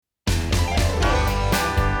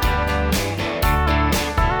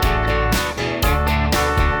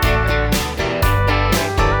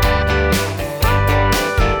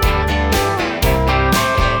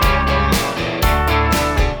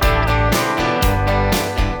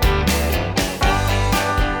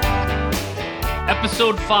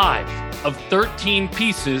episode 5 of 13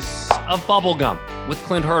 Pieces of Bubblegum with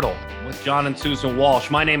Clint Hurdle, with John and Susan Walsh.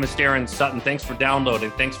 My name is Darren Sutton. Thanks for downloading.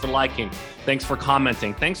 Thanks for liking. Thanks for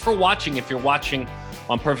commenting. Thanks for watching if you're watching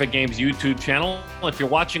on Perfect Game's YouTube channel. If you're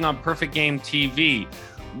watching on Perfect Game TV,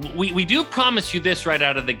 we do promise you this right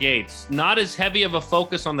out of the gates. Not as heavy of a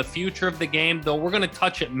focus on the future of the game, though we're going to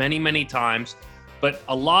touch it many, many times. But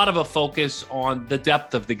a lot of a focus on the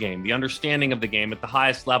depth of the game, the understanding of the game at the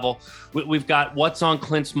highest level. We've got what's on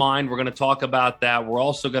Clint's mind. We're going to talk about that. We're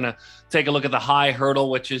also going to take a look at the high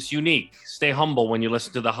hurdle, which is unique. Stay humble when you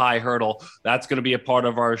listen to the high hurdle. That's going to be a part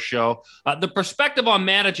of our show. The perspective on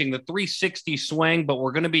managing the 360 swing, but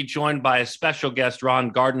we're going to be joined by a special guest,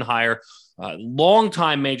 Ron Gardenhire,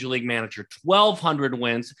 longtime Major League manager, 1,200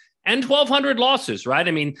 wins. And 1,200 losses, right?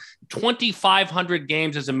 I mean, 2,500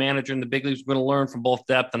 games as a manager in the big leagues. We're going to learn from both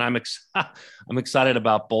depth, and I'm excited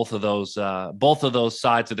about both of those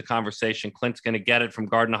sides of the conversation. Clint's going to get it from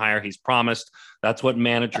Gardenhire. He's promised. That's what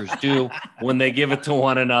managers do when they give it to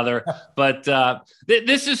one another. But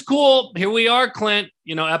this is cool. Here we are, Clint.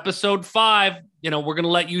 Episode 5. We're going to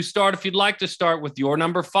let you start if you'd like to start with your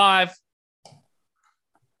number 5.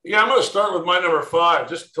 Yeah, I'm going to start with my number 5,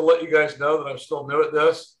 just to let you guys know that I'm still new at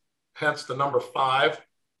this. Hence the number 5.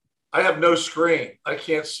 I have no screen. I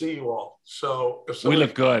can't see you all. So if we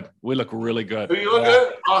look good. We look really good. Do you look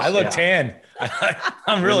good? Awesome. I look tan.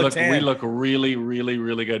 I'm really tan. We look really, really,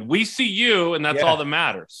 really good. We see you, and that's all that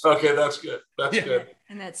matters. Okay, that's good. That's good.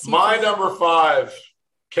 And that's my number 5.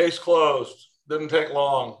 Case closed. Didn't take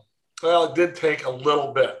long. Well, it did take a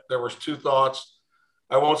little bit. There was 2 thoughts.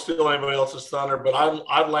 I won't steal anybody else's thunder, but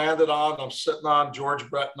I've landed on. I'm sitting on George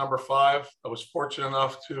Brett, number 5. I was fortunate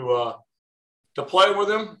enough to play with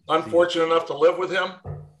him. Unfortunate enough to live with him.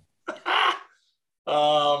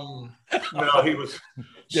 No, he was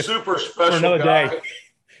super special guy. Day.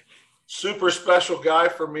 Super special guy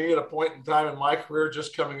for me at a point in time in my career,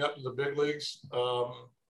 just coming up to the big leagues.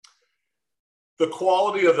 The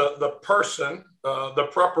quality of the person, the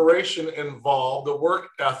preparation involved, the work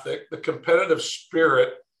ethic, the competitive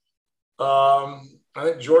spirit. I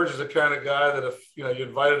think George is the kind of guy that if you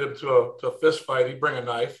invited him to a fist fight, he'd bring a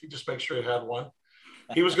knife. He'd just make sure he had one.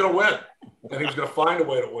 He was going to win, and he was going to find a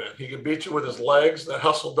way to win. He could beat you with his legs, that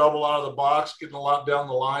hustle double out of the box, getting a lot down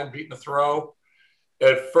the line, beating a throw.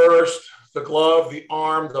 At first, the glove, the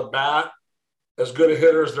arm, the bat, as good a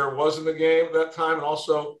hitter as there was in the game at that time, and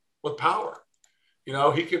also with power.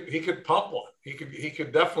 He could pump one. He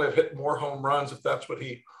could definitely have hit more home runs if that's what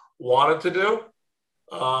he wanted to do.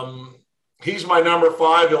 He's my number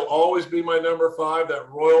 5. He'll always be my number 5, that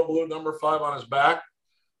royal blue number 5 on his back,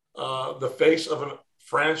 the face of a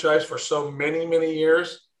franchise for so many, many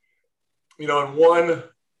years. And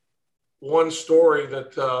one story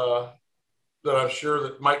that I'm sure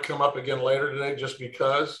that might come up again later today just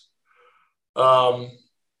because, in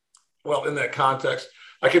that context,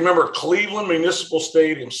 I can remember Cleveland Municipal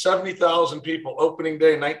Stadium, 70,000 people, opening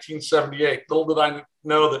day, 1978. Little did I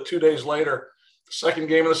know that 2 days later, the second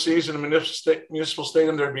game of the season in Municipal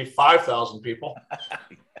Stadium, there'd be 5,000 people.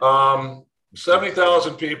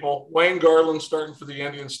 70,000 people. Wayne Garland starting for the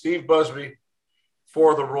Indians, Steve Busby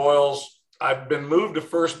for the Royals. I've been moved to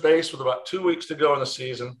first base with about 2 weeks to go in the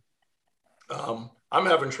season. I'm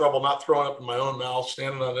having trouble not throwing up in my own mouth,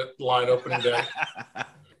 standing on that line opening day.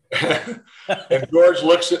 And George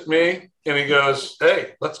looks at me and he goes,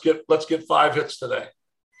 "Hey, let's get 5 hits today."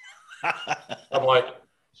 I'm like,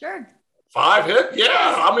 "Sure, 5 hit?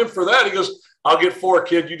 Yeah, I'm in for that." He goes, "I'll get 4,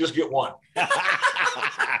 kid. You just get 1."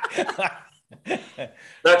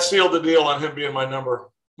 That sealed the deal on him being my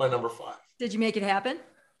number 5. Did you make it happen?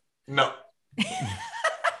 No.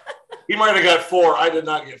 He might have got 4. I did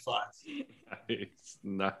not get 5.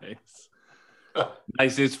 Nice.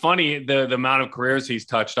 Nice. It's funny the amount of careers he's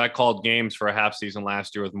touched. I called games for a half season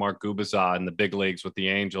last year with Mark Gubicza in the big leagues with the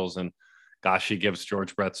Angels, and gosh, he gives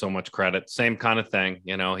George Brett so much credit. Same kind of thing.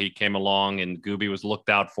 He came along and Gooby was looked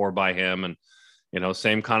out for by him, and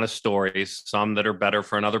same kind of stories. Some that are better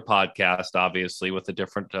for another podcast, obviously, with a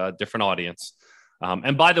different audience.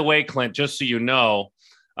 And by the way, Clint, just so you know,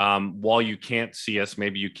 while you can't see us,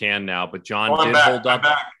 maybe you can now, but John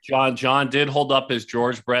did hold up his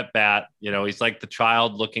George Brett bat. He's like the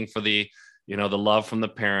child looking for the love from the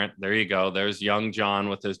parent. There you go. There's young John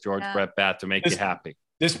with his George Brett bat to make you happy.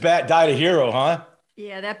 This bat died a hero, huh?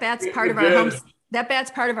 Yeah, that bat's part of our home. That bat's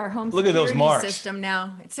part of our home. Look at those marks. System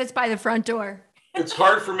now. It sits by the front door. It's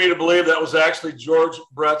hard for me to believe that was actually George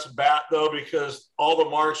Brett's bat, though, because all the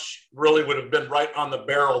marks really would have been right on the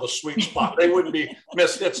barrel, the sweet spot. They wouldn't be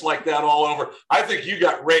missed hits like that all over. I think you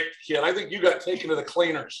got raked, kid. I think you got taken to the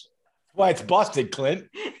cleaners. Why it's busted, Clint.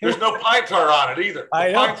 There's no pine tar on it either. I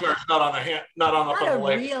The know. pine tar is not on the hand, not on up on the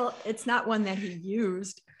label. It's not one that he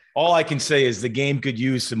used. All I can say is the game could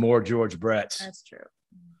use some more George Bretts. That's true.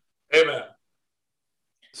 Amen.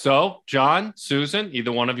 So, John, Susan,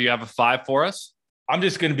 either one of you have a 5 for us? I'm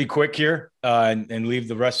just going to be quick here and leave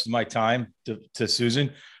the rest of my time to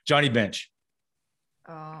Susan. Johnny Bench.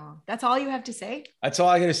 Oh, that's all you have to say? That's all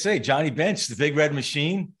I got to say. Johnny Bench, the big red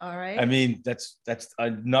machine. All right. I mean, that's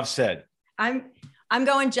enough said. I'm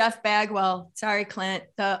going Jeff Bagwell. Sorry, Clint.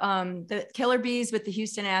 The Killer Bees with the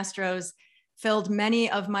Houston Astros filled many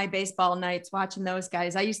of my baseball nights watching those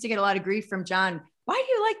guys. I used to get a lot of grief from John. Why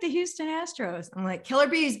do you like the Houston Astros? I'm like, Killer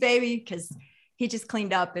Bees, baby, because he just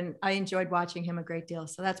cleaned up and I enjoyed watching him a great deal.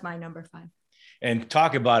 So that's my number 5. And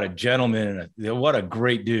talk about a gentleman and what a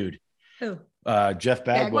great dude. Who? Jeff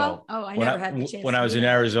Bagwell. Oh, I never had the chance. When I was in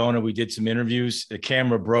Arizona, we did some interviews. The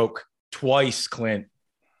camera broke twice, Clint.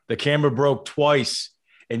 The camera broke twice.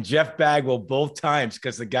 And Jeff Bagwell both times,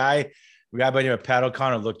 because the guy by the name of Pat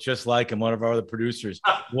O'Connor looked just like him, one of our other producers,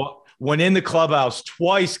 went in the clubhouse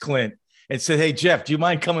twice, Clint, and said, "Hey, Jeff, do you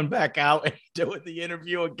mind coming back out and doing the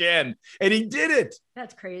interview again?" And he did it.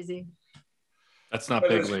 That's crazy. That's not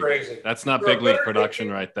big league. That's not big league production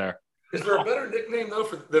right there. Is there a better nickname, though,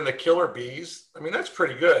 than the Killer Bees? I mean, that's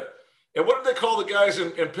pretty good. And what did they call the guys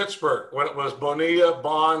in Pittsburgh when it was Bonilla,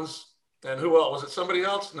 Bonds, and who else? Was it somebody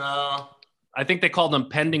else? No. I think they called them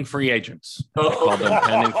pending free agents. They Oh, called them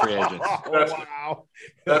pending free agents. Wow.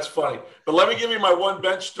 That's funny. But let me give you my one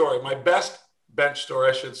bench story, my best bench story,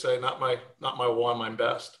 I should say, not my one, my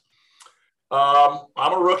best. I'm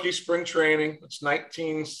a rookie, spring training. It's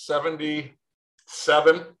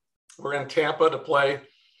 1977. We're in Tampa to play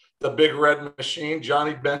the Big Red Machine.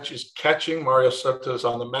 Johnny Bench is catching. Mario Soto is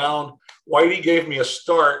on the mound. Whitey gave me a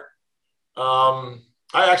start.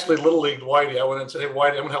 I actually little leagued Whitey. I went and said, "Hey,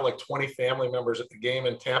 Whitey, I'm going to have like 20 family members at the game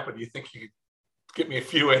in Tampa. Do you think you could get me a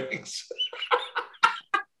few innings?"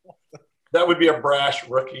 That would be a brash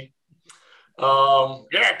rookie.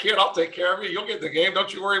 "Yeah, kid, I'll take care of you. You'll get the game.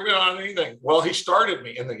 Don't you worry about anything." Well, he started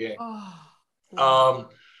me in the game.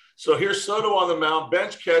 So here's Soto on the mound,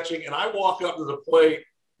 Bench catching, and I walk up to the plate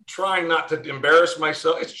trying not to embarrass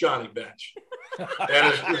myself. It's Johnny Bench.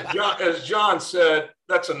 And as John said,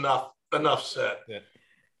 that's enough said. Yeah.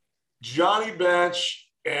 Johnny Bench,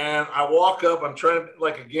 and I walk up, I'm trying to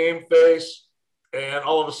like a game face, and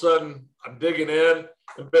all of a sudden I'm digging in,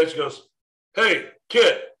 and Bench goes, "Hey,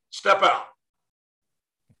 kid, step out."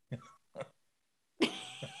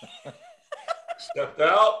 Stepped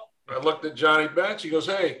out. I looked at Johnny Bench. He goes,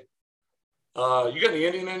 "Hey, you got any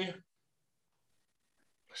Indian in you?"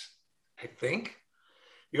 I think.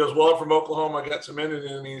 He goes, "Well, I'm from Oklahoma. I got some Indian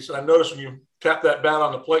in me." He said, "I noticed when you tap that bat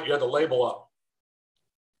on the plate, you had the label up."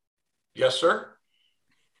 "Yes, sir."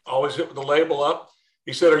 Always hit with the label up.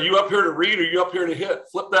 He said, "Are you up here to read or are you up here to hit?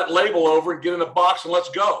 Flip that label over and get in a box and let's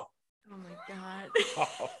go." Oh my God.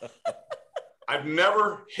 I've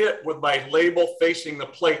never hit with my label facing the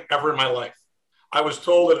plate ever in my life. I was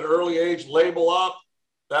told at an early age, label up.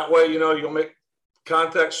 That way, you'll make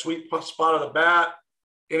contact, sweet spot of the bat.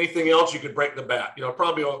 Anything else, you could break the bat.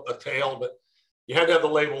 Probably a tail, but you had to have the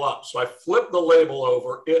label up. So I flipped the label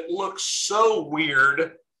over. It looks so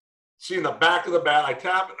weird. Seeing the back of the bat, I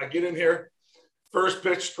tap it. I get in here. First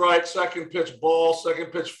pitch strike, second pitch ball, second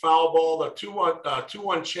pitch foul ball. The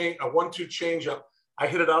 2-1 change, a 1-2 changeup. I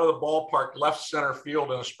hit it out of the ballpark, left center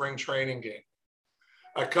field in a spring training game.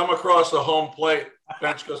 I come across the home plate.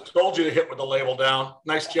 Bench goes, "Told you to hit with the label down.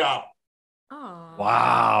 Nice job." Oh,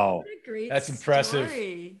 Wow. what a great That's impressive.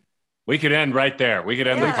 story. We could end right there. We could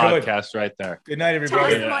end the Yeah. podcast right there. Good night, Toss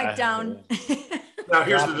everybody. the mic down. Now,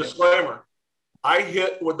 here's the disclaimer. I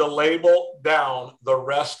hit with the label down the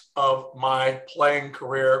rest of my playing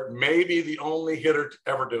career. Maybe the only hitter to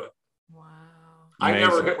ever do it. Wow. I never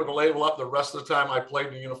Amazing. hit with the label up the rest of the time I played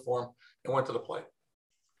in uniform and went to the plate.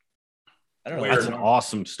 I don't know. That's an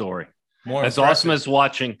awesome story. More As impressive.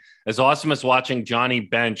 awesome as watching Johnny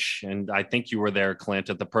Bench, and I think you were there, Clint,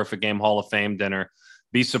 at the Perfect Game Hall of Fame dinner,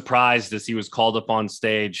 be surprised as he was called up on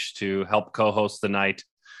stage to help co-host the night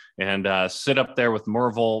and sit up there with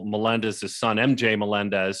Mervil Melendez's son, MJ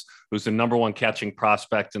Melendez, who's the number 1 catching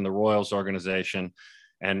prospect in the Royals organization,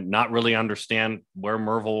 and not really understand where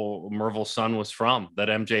Mervil's son was from, that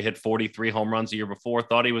MJ hit 43 home runs a year before,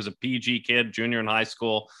 thought he was a PG kid, junior in high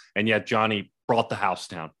school, and yet Johnny brought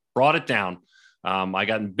it down. I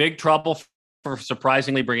got in big trouble for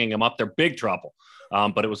surprisingly bringing him up there, big trouble.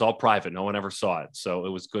 But it was all private. No one ever saw it. So it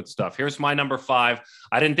was good stuff. Here's my number 5.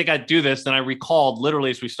 I didn't think I'd do this. Then I recalled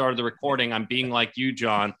literally as we started the recording, I'm being like you,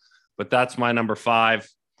 John, but that's my number 5.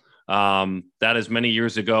 That is many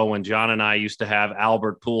years ago when John and I used to have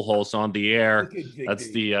Albert Pujols on the air.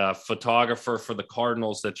 That's the photographer for the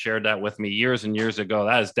Cardinals that shared that with me years and years ago.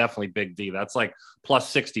 That is definitely Big D. That's like plus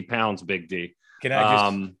 60 pounds, Big D. Can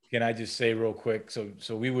I just say real quick? So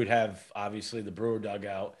we would have obviously the Brewer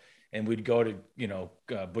dugout, and we'd go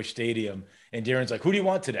to Busch Stadium, and Darren's like, "Who do you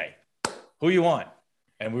want today? Who you want?"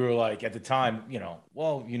 And we were like, at the time,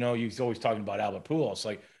 he's always talking about Albert Pujols.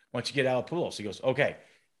 Like, why don't you get Albert Pujols? He goes, "Okay."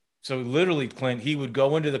 So literally, Clint, he would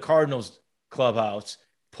go into the Cardinals clubhouse,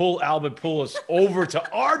 pull Albert Pujols over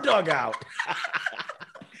to our dugout.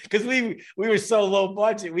 Because we were so low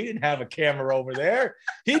budget, we didn't have a camera over there.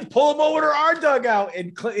 He'd pull him over to our dugout,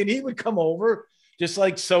 and he would come over, just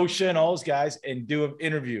like Sosha and all those guys, and do an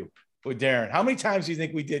interview with Darren. How many times do you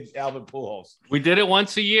think we did Albert Pujols? We did it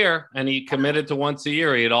once a year, and he committed to once a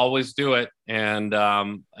year. He'd always do it, and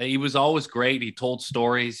he was always great. He told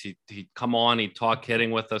stories. He'd come on. He'd talk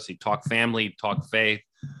hitting with us. He'd talk family. He'd talk faith.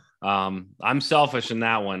 I'm selfish in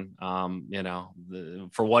that one,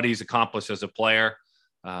 for what he's accomplished as a player.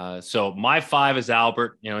 So my 5 is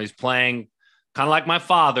Albert. He's playing kind of like my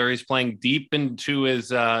father. He's playing deep into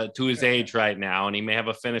his age right now, and he may have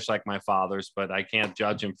a finish like my father's, but I can't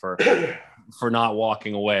judge him for not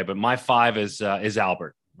walking away. But my 5 is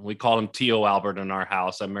Albert. We call him Tio Albert in our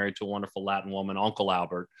house. I'm married to a wonderful Latin woman, Uncle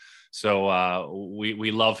Albert. So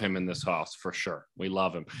we love him in this house for sure. We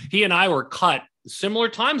love him. He and I were cut similar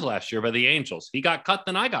times last year by the Angels. He got cut,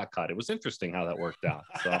 then I got cut. It was interesting how that worked out.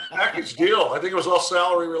 So package deal. I think it was all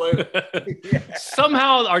salary related.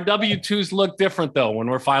 Somehow our W-2s look different though when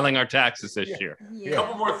we're filing our taxes this year. A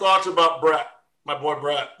couple more thoughts about Brett, my boy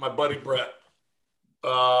Brett, my buddy Brett.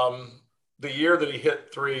 The year that he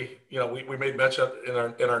hit 3, we made mention in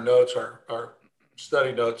our notes, our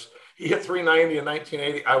study notes. He hit 390 in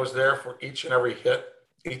 1980. I was there for each and every hit,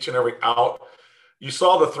 each and every out. You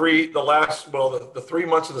saw the 3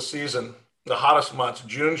 months of the season, the hottest months,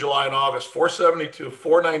 June, July, and August, 472,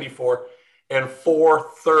 494, and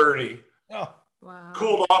 430. Oh, wow.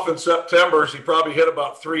 Cooled off in September, so he probably hit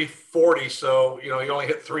about 340. So, he only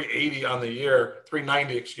hit 380 on the year,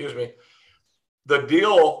 390, excuse me.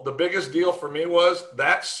 The biggest deal for me was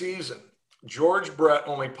that season, George Brett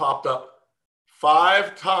only popped up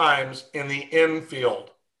 5 times in the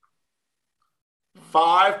infield.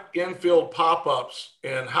 5 infield pop-ups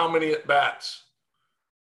and how many at-bats?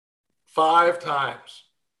 5 times.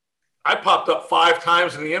 I popped up 5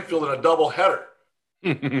 times in the infield in a doubleheader.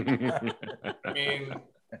 I mean,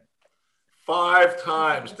 5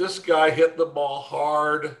 times. This guy hit the ball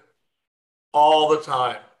hard all the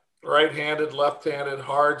time. Right-handed, left-handed,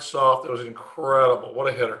 hard, soft. It was incredible. What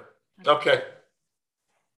a hitter. Okay.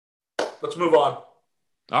 Let's move on.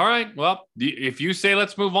 All right. Well, if you say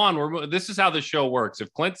let's move on, this is how the show works.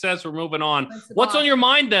 If Clint says we're moving on, what's on your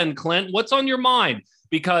mind then, Clint? What's on your mind?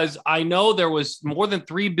 Because I know there was more than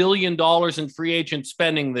 $3 billion in free agent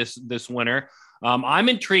spending this winter. I'm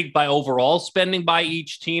intrigued by overall spending by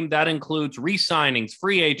each team. That includes re-signings,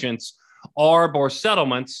 free agents, ARB or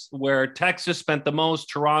settlements, where Texas spent the most,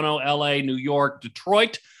 Toronto, LA, New York,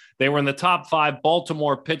 Detroit. They were in the top 5,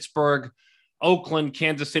 Baltimore, Pittsburgh, Oakland,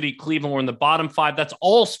 Kansas City, Cleveland were in the bottom 5. That's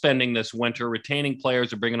all spending this winter, retaining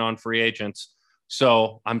players or bringing on free agents.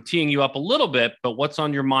 So I'm teeing you up a little bit, but what's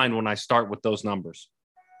on your mind when I start with those numbers?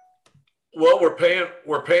 Well, we're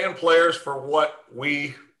paying players for what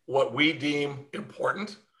we deem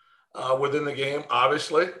important within the game.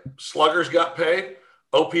 Obviously, sluggers got paid.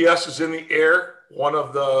 OPS is in the air. One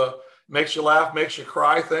of the makes you laugh, makes you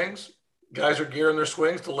cry things. Guys are gearing their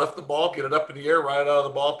swings to lift the ball, get it up in the air, right out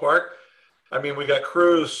of the ballpark. I mean, we got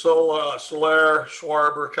Cruz, Soler,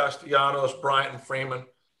 Schwarber, Castellanos, Bryant, and Freeman.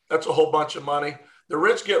 That's a whole bunch of money. The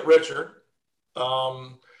rich get richer.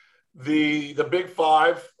 The big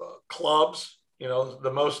 5 clubs,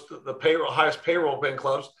 the highest payroll paying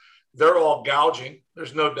clubs, they're all gouging.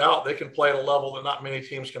 There's no doubt they can play at a level that not many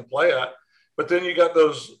teams can play at. But then you got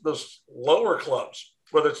those lower clubs,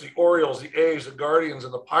 whether it's the Orioles, the A's, the Guardians,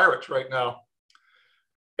 and the Pirates right now.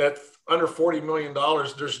 At under $40 million,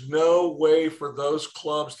 there's no way for those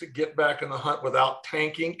clubs to get back in the hunt without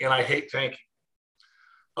tanking, and I hate tanking.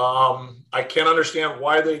 I can't understand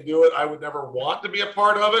why they do it. I would never want to be a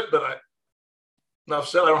part of it, but enough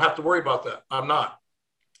said, I don't have to worry about that. I'm not.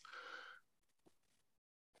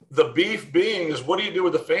 The beef being is, what do you do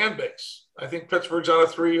with the fan base? I think Pittsburgh's on a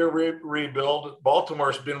 3-year rebuild.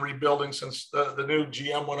 Baltimore's been rebuilding since the new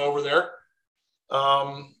GM went over there.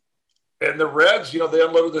 And the Reds, they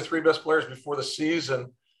unloaded their 3 best players before the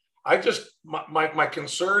season. my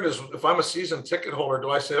concern is if I'm a season ticket holder, do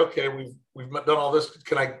I say, okay, we've done all this.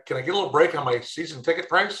 Can I get a little break on my season ticket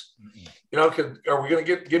price? Are we going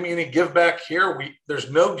to give me any give back here?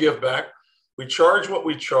 There's no give back. We charge what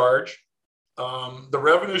we charge. The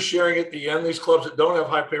revenue sharing at the end, these clubs that don't have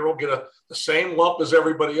high payroll get the same lump as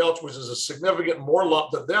everybody else, which is a significant more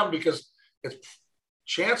lump to them because it's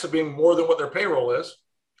chance of being more than what their payroll is.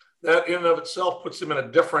 That in and of itself puts them in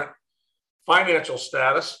a different financial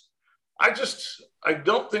status. I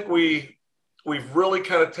don't think we've really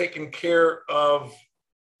kind of taken care of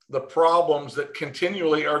the problems that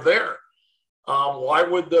continually are there. Why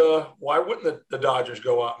wouldn't the Dodgers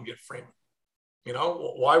go out and get Freeman?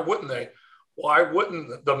 Why wouldn't they? Why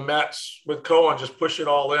wouldn't the Mets with Cohen just push it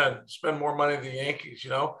all in, spend more money than the Yankees?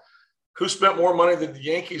 Who spent more money than the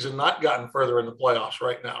Yankees and not gotten further in the playoffs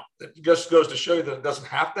right now? It just goes to show you that it doesn't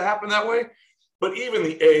have to happen that way. But even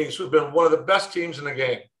the A's, who've been one of the best teams in the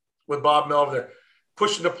game with Bob Melvin there,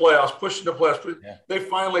 pushing the playoffs. Yeah. They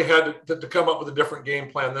finally had to come up with a different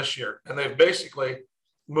game plan this year. And they've basically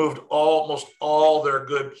moved almost all their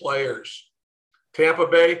good players. Tampa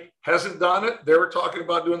Bay hasn't done it. They were talking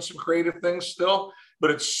about doing some creative things still,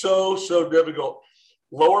 but it's so difficult.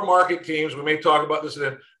 Lower market teams, we may talk about this,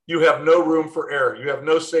 and you have no room for error. You have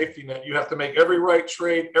no safety net. You have to make every right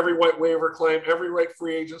trade, every right waiver claim, every right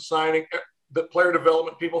free agent signing. The player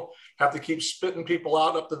development people have to keep spitting people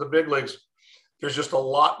out up to the big leagues. There's just a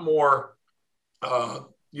lot more.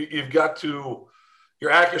 Your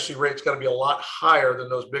accuracy rate's got to be a lot higher than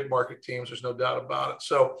those big market teams. There's no doubt about it.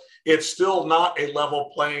 So it's still not a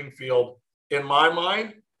level playing field in my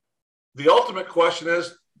mind. The ultimate question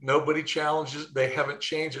is nobody challenges. They haven't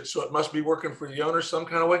changed it. So it must be working for the owners some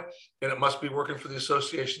kind of way, and it must be working for the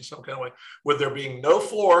association some kind of way, with there being no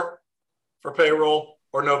floor for payroll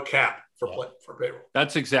or no cap for payroll.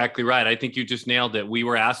 That's exactly right. I think you just nailed it. We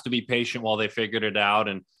were asked to be patient while they figured it out.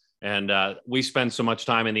 And we spend so much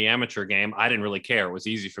time in the amateur game. I didn't really care. It was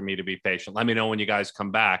easy for me to be patient. Let me know when you guys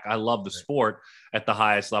come back. I love the sport at the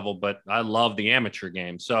highest level, but I love the amateur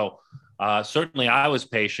game. So certainly I was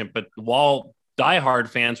patient, but while diehard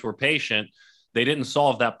fans were patient, they didn't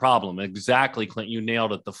solve that problem. Exactly, Clint, you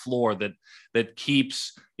nailed it. The floor that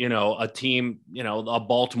keeps, a team, a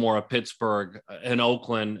Baltimore, a Pittsburgh, an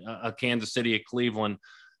Oakland, a Kansas City, a Cleveland,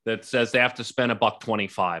 that says they have to spend $125,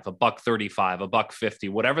 $135, $150,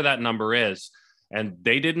 whatever that number is. And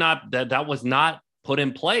they did not, that was not put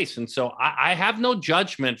in place. And so I have no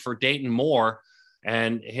judgment for Dayton Moore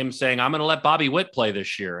and him saying, I'm going to let Bobby Witt play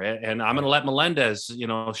this year. And I'm going to let Melendez,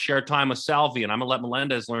 share time with Salvi. And I'm going to let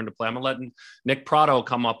Melendez learn to play. I'm going to let Nick Prado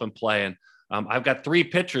come up and play. And I've got 3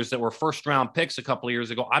 pitchers that were first round picks a couple of years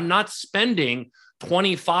ago. I'm not spending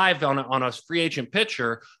 25 on a free agent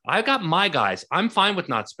pitcher. I got my guys. I'm fine with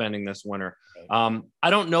not spending this winter. I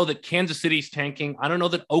don't know that Kansas City's tanking. I don't know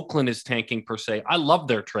that Oakland is tanking per se. I love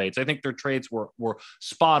their trades. I think their trades were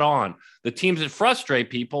spot on. The teams that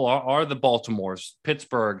frustrate people are the Baltimores,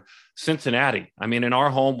 Pittsburgh, Cincinnati. I mean, in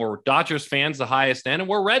our home, we're Dodgers fans, the highest end, and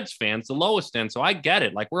we're Reds fans, the lowest end. So I get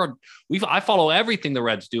it. Like I follow everything the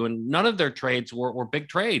Reds do, and none of their trades were big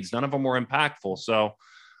trades. None of them were impactful. So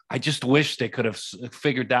I just wish they could have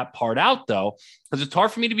figured that part out, though, because it's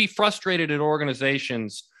hard for me to be frustrated at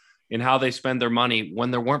organizations in how they spend their money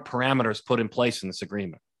when there weren't parameters put in place in this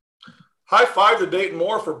agreement. High five to Dayton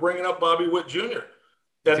Moore for bringing up Bobby Witt Jr.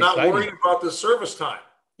 and not worrying about the service time.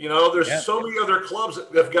 There's so many other clubs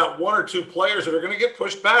that have got 1 or 2 players that are going to get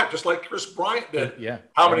pushed back, just like Chris Bryant did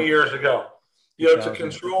how many years ago, to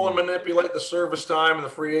control and manipulate the service time and the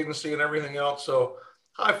free agency and everything else. So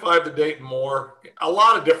high five to Dayton Moore. A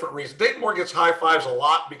lot of different reasons. Dayton Moore gets high fives a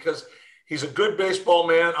lot because he's a good baseball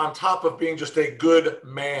man on top of being just a good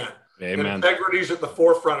man. Amen. Integrity is at the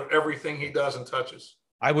forefront of everything he does and touches.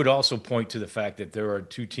 I would also point to the fact that there are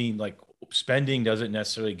 2 teams, like spending doesn't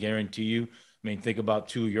necessarily guarantee you. I mean, think about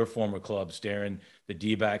 2 of your former clubs, Darren, the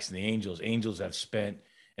D-backs and the Angels. Angels have spent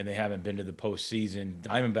and they haven't been to the postseason.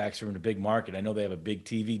 Diamondbacks are in a big market. I know they have a big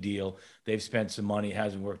TV deal. They've spent some money. It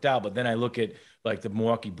hasn't worked out. But then I look at like the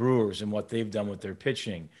Milwaukee Brewers and what they've done with their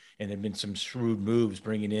pitching. And there have been some shrewd moves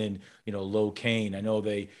bringing in, Low Kane. I know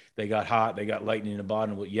they got hot. They got lightning in the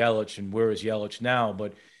bottom with Yelich. And where is Yelich now?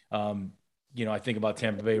 But, I think about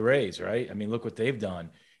Tampa Bay Rays, right? I mean, look what they've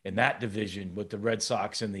done in that division with the Red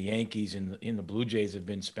Sox and the Yankees and the Blue Jays have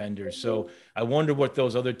been spenders. So I wonder what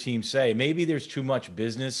those other teams say. Maybe there's too much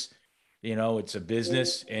business. It's a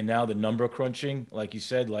business. And now the number crunching, like you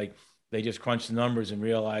said, like they just crunch the numbers and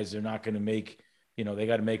realize they're not going to make, they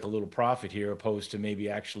got to make a little profit here opposed to maybe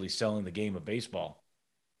actually selling the game of baseball.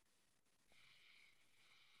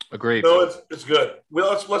 Agreed. No, it's good.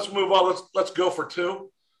 Well, let's move on. Let's go for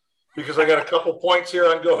 2. because I got a couple points here.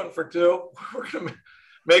 I'm going for 2. We're going to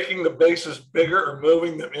making the bases bigger or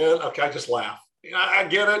moving them in. Okay, I just laugh. I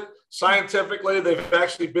get it. Scientifically, they've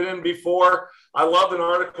actually been in before. I loved an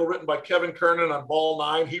article written by Kevin Kernan on Ball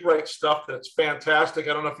 9. He writes stuff that's fantastic.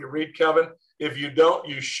 I don't know if you read Kevin. If you don't,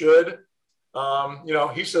 you should.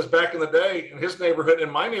 He says back in the day in his neighborhood, in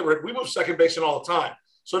my neighborhood, we move second base in all the time.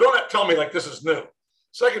 So don't tell me like this is new.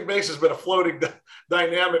 Second base has been a floating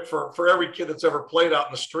dynamic for every kid that's ever played out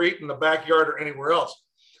in the street, in the backyard, or anywhere else.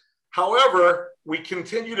 However, we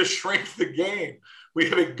continue to shrink the game. We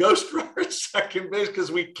have a ghost runner at second base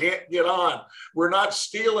because we can't get on. We're not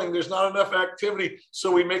stealing. There's not enough activity.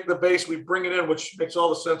 So we make the base, we bring it in, which makes all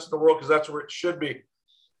the sense in the world because that's where it should be.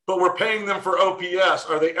 But we're paying them for OPS.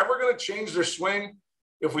 Are they ever going to change their swing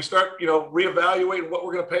if we start, reevaluating what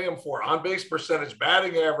we're going to pay them for? On-base percentage,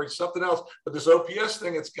 batting average, something else. But this OPS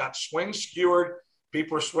thing, it's got swing skewered.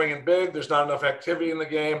 People are swinging big. There's not enough activity in the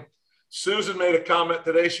game. Susan made a comment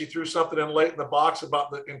today. She threw something in late in the box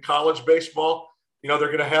about in college baseball. They're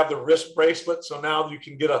going to have the wrist bracelet. So now you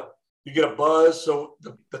get a buzz. So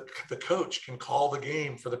the coach can call the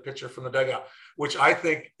game for the pitcher from the dugout, which I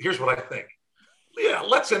think, here's what I think. Yeah,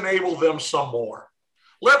 let's enable them some more.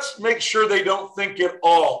 Let's make sure they don't think it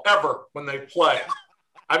all ever when they play.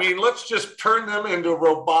 I mean, let's just turn them into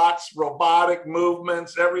robotic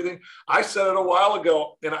movements, everything. I said it a while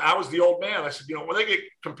ago, and I was the old man. I said, when they get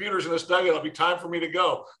computers in this dugout, it'll be time for me to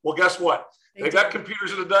go. Well, guess what? They got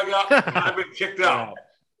computers in the dugout, and I've been kicked out.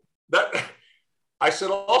 I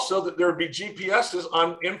said also that there would be GPSs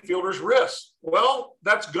on infielders' wrists. Well,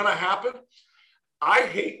 that's going to happen. I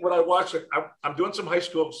hate when I watch it. I'm doing some high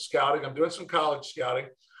school scouting. I'm doing some college scouting.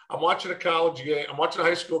 I'm watching a college game. I'm watching a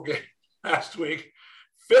high school game last week.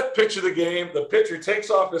 5th pitch of the game, the pitcher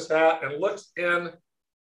takes off his hat and looks in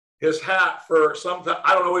his hat for something.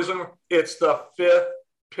 I don't know what he's doing. It's the 5th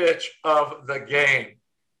pitch of the game.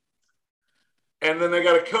 And then they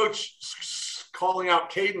got a coach calling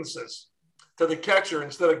out cadences to the catcher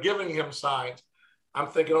instead of giving him signs. I'm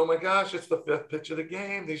thinking, oh my gosh, it's the 5th pitch of the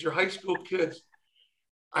game. These are high school kids.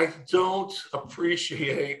 I don't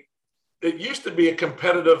appreciate. It used to be a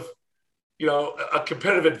competitive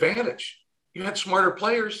advantage. You had smarter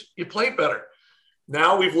players, you played better.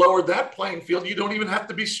 Now we've lowered that playing field. You don't even have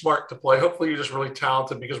to be smart to play. Hopefully you're just really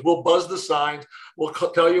talented because we'll buzz the signs. We'll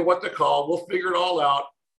tell you what to call. We'll figure it all out.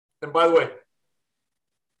 And by the way,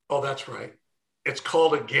 oh, that's right. It's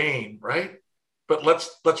called a game, right? But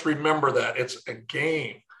let's remember that it's a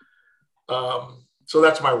game. So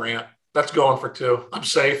that's my rant. That's going for 2. I'm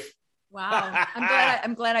safe. Wow.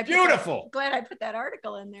 I'm glad I Beautiful. Glad I put that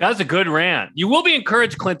article in there. That's a good rant. You will be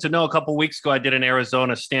encouraged, Clint, to know a couple of weeks ago I did an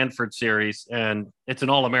Arizona Stanford series, and it's an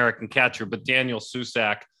All-American catcher, but Daniel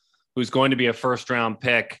Susak, who's going to be a first-round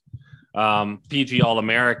pick, PG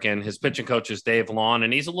All-American. His pitching coach is Dave Lawn,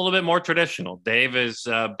 and he's a little bit more traditional. Dave has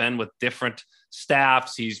been with different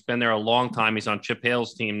staffs. He's been there a long time. He's on Chip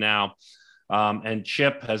Hale's team now. And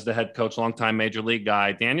Chip, as the head coach, longtime major league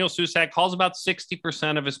guy, Daniel Susak calls about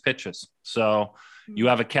 60% of his pitches. So you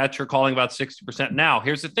have a catcher calling about 60%. Now,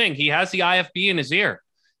 here's the thing. He has the IFB in his ear.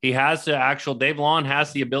 He has the actual Dave Lawn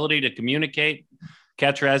has the ability to communicate.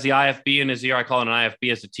 Catcher has the IFB in his ear. I call it an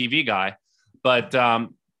IFB as a TV guy. But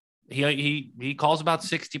he calls about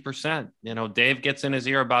 60%. Dave gets in his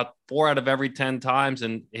ear about 4 out of every 10 times.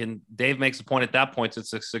 And Dave makes a point at that point.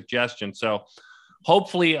 It's a suggestion. So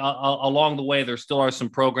hopefully along the way, there still are some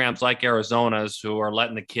programs like Arizona's who are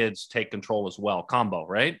letting the kids take control as well. Combo,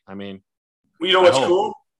 right? I mean, what's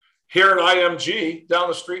cool? Here at IMG down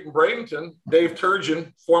the street in Bradenton, Dave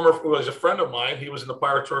Turgeon, who was a friend of mine. He was in the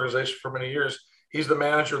Pirates organization for many years. He's the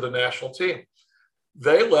manager of the national team.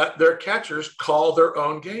 They let their catchers call their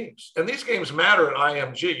own games. And these games matter at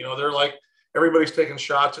IMG. They're like, everybody's taking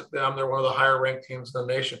shots at them. They're one of the higher ranked teams in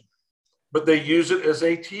the nation. But they use it as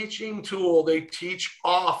a teaching tool. They teach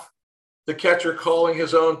off the catcher calling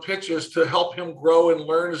his own pitches to help him grow and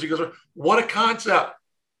learn as he goes. What a concept.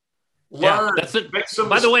 Learn. Yeah,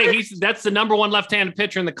 by the way, that's the number 1 left-handed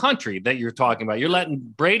pitcher in the country that you're talking about. You're letting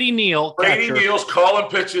Brady Neal's calling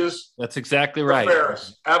pitches. That's exactly right.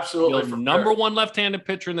 Ferris. Absolutely. Number 1 left-handed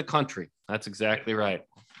pitcher in the country. That's exactly right.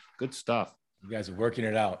 Good stuff. You guys are working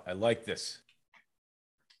it out. I like this.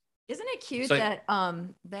 Isn't it cute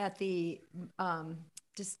that the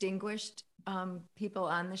distinguished people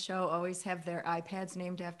on the show always have their iPads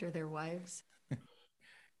named after their wives?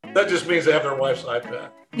 That just means they have their wife's iPad.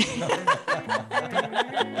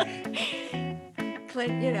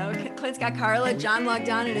 Clint's got Carla. John logged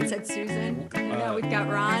on and it said Susan. We've got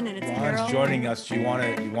Ron and it's Carol. Ron's joining us. Do you want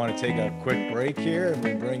to take a quick break here and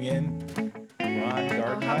we bring in Ron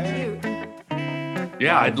Gardenhire? Oh, how cute.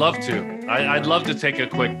 Yeah, I'd love to. I'd love to take a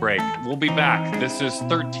quick break. We'll be back. This is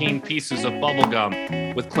 13 Pieces of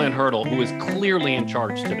Bubblegum with Clint Hurdle, who is clearly in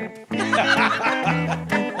charge today.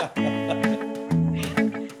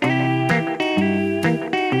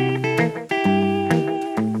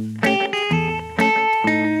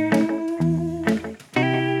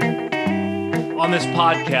 On this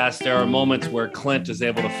podcast, there are moments where Clint is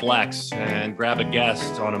able to flex and grab a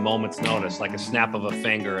guest on a moment's notice, like a snap of a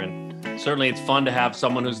finger. And certainly it's fun to have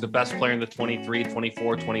someone who's the best player in the 23,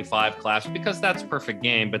 24, 25 class, because that's perfect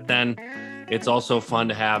game. But then it's also fun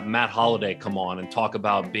to have Matt Holliday come on and talk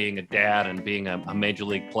about being a dad and being a major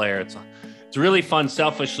league player. It's really fun,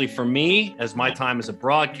 selfishly for me, as my time as a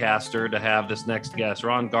broadcaster, to have this next guest,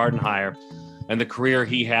 Ron Gardenhire, and the career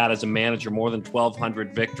he had as a manager, more than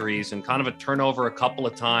 1,200 victories, and kind of a turnover a couple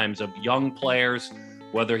of times of young players,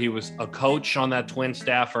 whether he was a coach on that Twin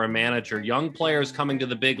staff or a manager, young players coming to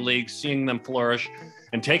the big leagues, seeing them flourish,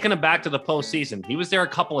 and taking them back to the postseason. He was there a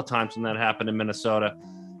couple of times when that happened in Minnesota,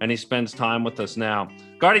 and he spends time with us now.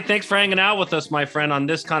 Gardy, thanks for hanging out with us, my friend, on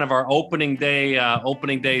this kind of our opening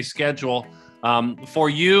day schedule. For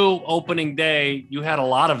you, opening day, you had a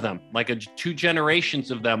lot of them, like two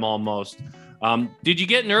generations of them almost. Did you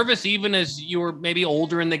get nervous even as you were maybe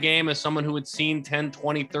older in the game, as someone who had seen 10,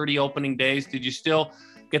 20, 30 opening days? Did you still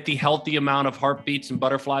get the healthy amount of heartbeats and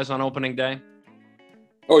butterflies on opening day?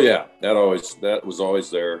 Oh, yeah. That was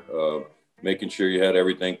always there. Making sure you had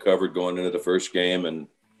everything covered going into the first game and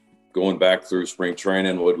going back through spring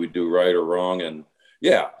training. What we do right or wrong? And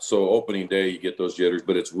yeah, so opening day, you get those jitters,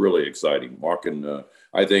 but it's really exciting. Walking,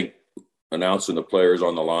 I think, announcing the players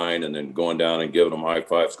on the line and then going down and giving them high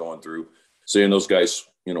fives going through. Seeing those guys,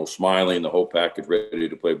 smiling, the whole package, ready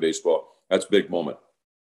to play baseball. That's a big moment.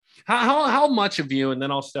 How much of you, and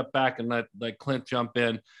then I'll step back and let Clint jump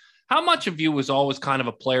in. How much of you was always kind of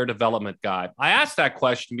a player development guy? I asked that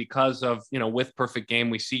question because of, with Perfect Game,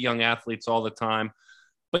 we see young athletes all the time,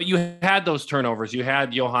 but you had those turnovers. You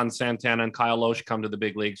had Johan Santana and Kyle Loesch come to the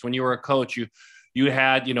big leagues. When you were a coach, you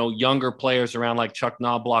had, younger players around like Chuck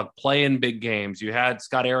Knobloch play in big games. You had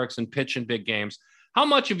Scott Erickson pitch in big games. How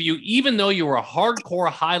much of you, even though you were a hardcore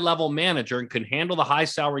high-level manager and could handle the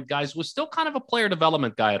high-salaried guys, was still kind of a player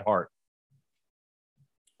development guy at heart?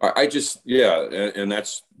 And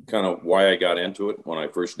that's kind of why I got into it when I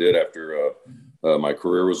first did after my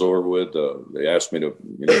career was over with. They asked me to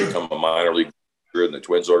become a minor league in the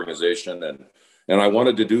Twins organization, and I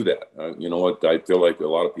wanted to do that. You know what? I feel like a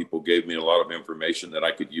lot of people gave me a lot of information that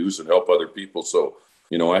I could use and help other people. So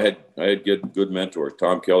I had good mentors.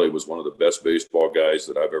 Tom Kelly was one of the best baseball guys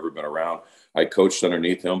that I've ever been around. I coached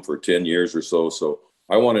underneath him for 10 years or so. So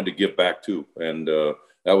I wanted to give back too. And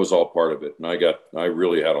that was all part of it. And I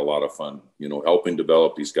really had a lot of fun, helping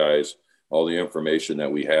develop these guys, all the information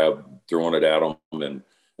that we have, throwing it at them. And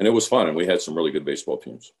it was fun. And we had some really good baseball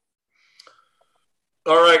teams.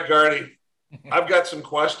 All right, Gardy. I've got some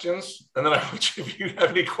questions, and then I want you, if you have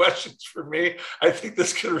any questions for me, I think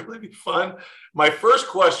this could really be fun. My first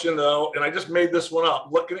question, though, and I just made this one up,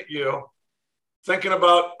 looking at you, thinking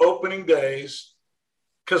about opening days,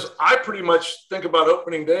 because I pretty much think about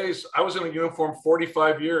opening days. I was in a uniform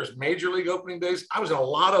 45 years. Major league opening days, I was in a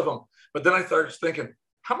lot of them. But then I started thinking,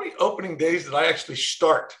 how many opening days did I actually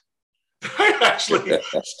start? Did I actually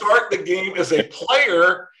start the game as a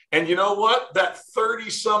player? And you know what? That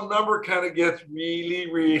 30-some number kind of gets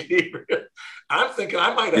really, really, I'm thinking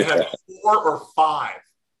I might have had 4 or 5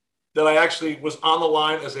 that I actually was on the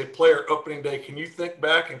line as a player opening day. Can you think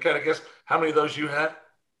back and kind of guess how many of those you had?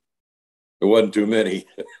 It wasn't too many.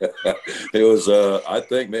 It was, I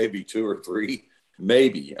think, maybe 2 or 3,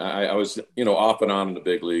 maybe. I was, off and on in the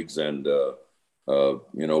big leagues and,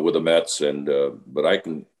 with the Mets. And but I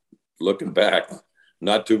can, looking back,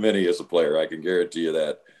 not too many as a player. I can guarantee you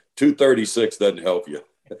that. 236 doesn't help you.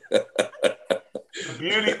 The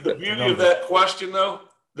beauty of that question, though,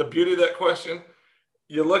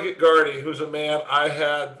 you look at Gardy, who's a man I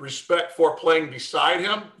had respect for playing beside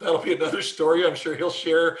him. That'll be another story. I'm sure he'll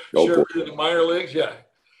share in the minor leagues. Yeah.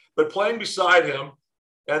 But playing beside him,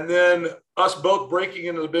 and then us both breaking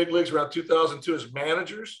into the big leagues around 2002 as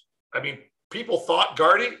managers. I mean, people thought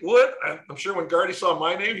Gardy would. I'm sure when Gardy saw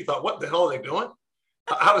my name, he thought, what the hell are they doing?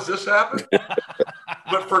 How does this happen?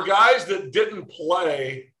 But for guys that didn't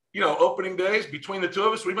play, opening days between the two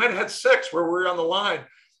of us, we might have had 6 where we were on the line.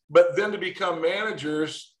 But then to become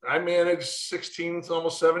managers, I managed 16,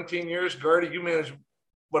 almost 17 years. Gardy, you managed,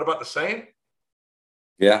 what, about the same?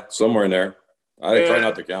 Yeah, somewhere in there. I try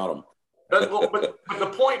not to count them. But the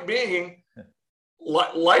point being,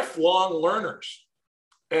 lifelong learners.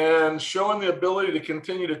 and showing the ability to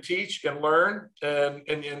continue to teach and learn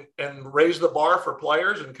and raise the bar for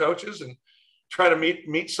players and coaches and try to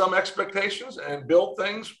meet some expectations and build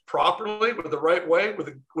things properly with the right way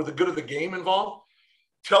with the good of the game involved.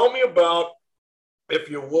 Tell me about, if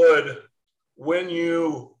you would, when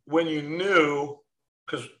you knew,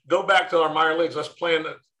 because go back to our minor leagues, us playing,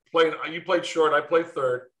 you played short, I played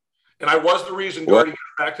third, and I was the reason Gardy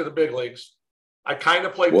got back to the big leagues. I kind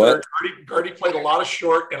of played third. Gardy played a lot of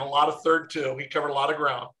short and a lot of third too. He covered a lot of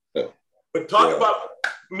ground. Yeah. But talk about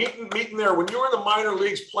meeting there. When you were in the minor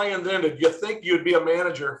leagues playing then, did you think you'd be a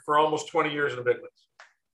manager for almost 20 years in the big leagues?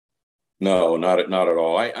 No, not at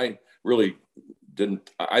all. I really didn't.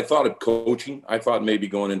 I thought of coaching. I thought maybe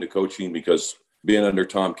going into coaching because being under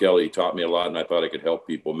Tom Kelly taught me a lot, and I thought I could help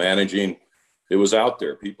people. Managing, it was out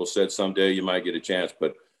there. People said someday you might get a chance,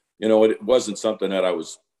 but it wasn't something that I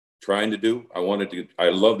was trying to do. I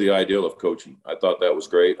love the ideal of coaching. I thought that was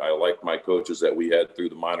great. I liked my coaches that we had through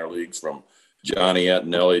the minor leagues, from Johnny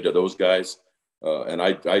Antonelli to those guys. And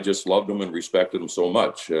I just loved them and respected them so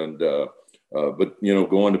much. And, but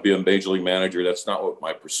going to be a major league manager, that's not what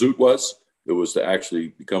my pursuit was. It was to actually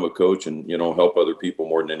become a coach and, help other people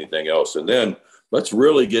more than anything else. And then let's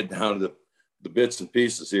really get down to the bits and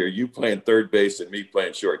pieces here. You playing third base and me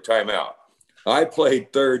playing short. Timeout. I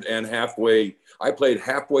played third and halfway. I played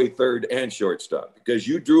halfway third and shortstop because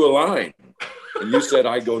you drew a line and you said,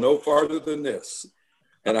 I go no farther than this.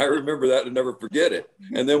 And I remember that and never forget it.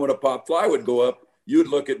 And then when a pop fly would go up, you'd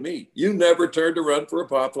look at me. You never turned to run for a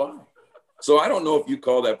pop fly. So I don't know if you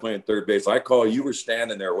call that playing third base. I call you were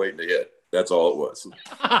standing there waiting to hit. That's all it was.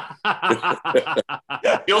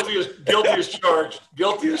 Guilty as charged.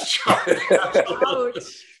 Guilty as charged.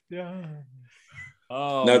 Yeah.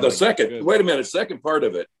 Oh, now wait a minute, second part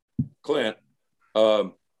of it, Clint.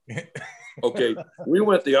 Okay, we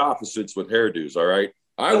went the opposites with hairdos, all right?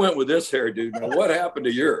 I went with this hairdo. Now, what happened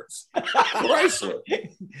to yours? Chrysler.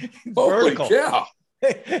 Holy cow.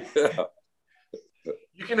 Yeah.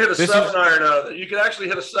 You can hit a 7-iron out of it. You can actually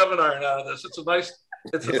hit a 7-iron out of this. It's a nice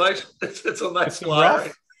fly.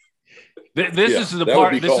 Right? This is the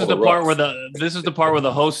part where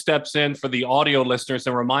the host steps in for the audio listeners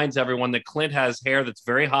and reminds everyone that Clint has hair that's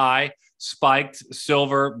very high, spiked,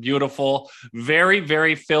 silver, beautiful, very,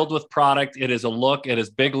 very filled with product. It is a look. It is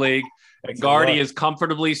big league. Gardy is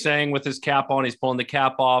comfortably saying with his cap on, he's pulling the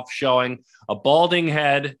cap off, showing a balding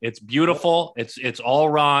head. It's beautiful. It's all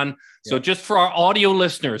Ron. So just for our audio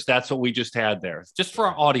listeners, that's what we just had there. Just for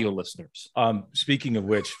our audio listeners. Speaking of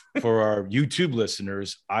which, for our YouTube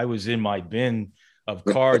listeners, I was in my bin of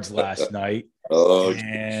cards last night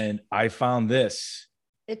and I found this.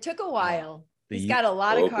 It took a while. He's got a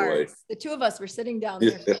lot of cards. Boy. The two of us were sitting down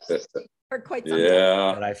there for quite some time.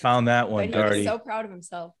 Yeah. But I found that one, Gardy. He was so proud of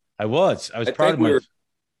himself. I was proud of myself.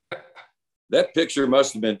 That picture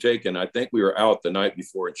must have been taken. I think we were out the night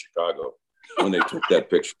before in Chicago when they took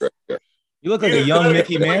that picture right there. You look like a young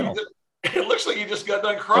Mickey Mantle. It looks like you just got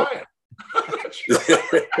done crying.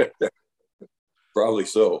 Probably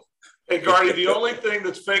so. Hey, Gardy, the only thing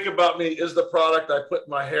that's fake about me is the product I put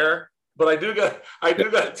in my hair. But I do got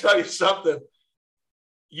to tell you something.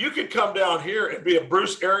 You could come down here and be a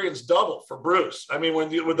Bruce Arians double for Bruce. I mean,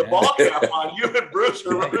 with the ball cap on, you and Bruce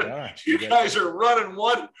are running. You guys are running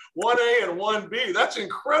 1A and 1B. That's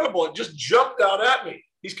incredible. It just jumped out at me.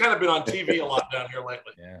 He's kind of been on TV a lot down here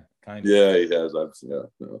lately. Yeah, kind of. Yeah, he has. But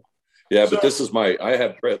this is I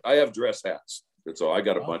have dress hats. That's all. I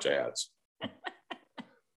got a bunch of hats.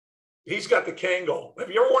 He's got the Kangol. Have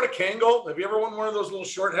you ever worn a Kangol? Have you ever worn one of those little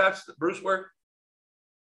short hats that Bruce wears?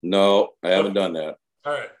 No, I haven't done that.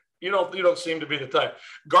 All right. You don't seem to be the type.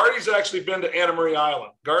 Gardy's actually been to Anna Marie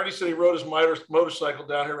Island. Gardy said he rode his motorcycle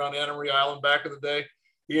down here around Anna Marie Island back in the day.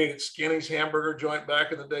 He ate at Skinny's hamburger joint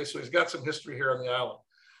back in the day. So he's got some history here on the island.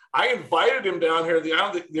 I invited him down here to the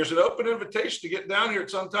island. There's an open invitation to get down here at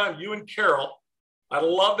some time. You and Carol, I'd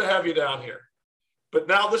love to have you down here. But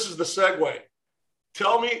now this is the segue.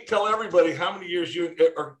 Tell everybody how many years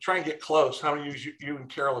or try and get close. How many years you and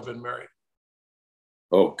Carol have been married?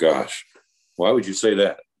 Oh gosh, why would you say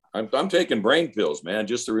that? I'm taking brain pills, man,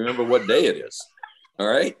 just to remember what day it is. All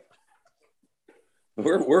right,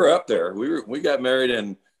 we're up there. We got married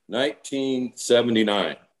in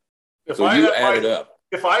 1979. So you add it up.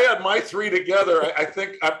 If I had my three together, I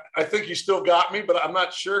think you still got me, but I'm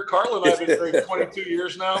not sure. Carl and I have been married 22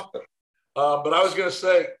 years now. But I was going to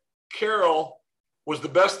say, Carol was the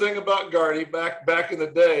best thing about Gardy back in the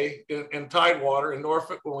day in Tidewater in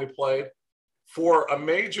Norfolk when we played. For a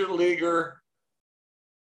major leaguer,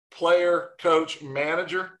 player, coach,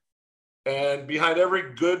 manager, And behind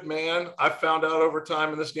every good man, I found out over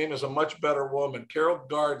time in this game, is a much better woman. Carol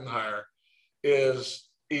Gardenhire is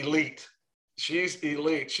elite. She's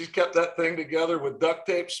elite. She's kept that thing together with duct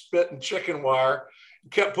tape, spit, and chicken wire.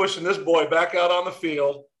 Kept pushing this boy back out on the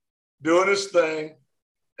field, doing his thing.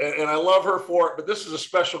 And I love her for it. But this is a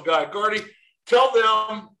special guy. Gardy, tell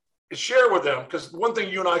them, share with them, because one thing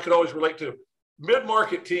you and I could always relate to,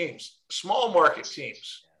 mid-market teams, small market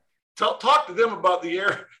teams. Talk to them about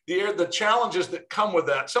the challenges that come with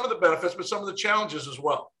that. Some of the benefits, but some of the challenges as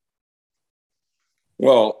well.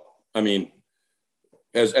 Well, I mean,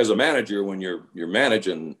 as a manager, when you're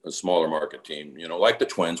managing a smaller market team, like the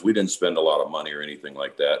Twins, we didn't spend a lot of money or anything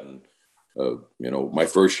like that. And, my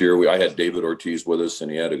first year, I had David Ortiz with us, and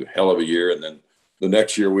he had a hell of a year. And then the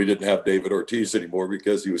next year, we didn't have David Ortiz anymore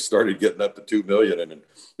because he was started getting up to $2 million, and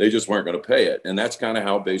they just weren't going to pay it. And that's kind of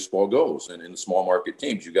how baseball goes. And in small market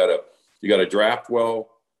teams, you got to draft well.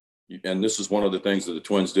 And this is one of the things that the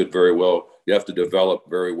Twins did very well. You have to develop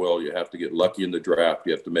very well. You have to get lucky in the draft.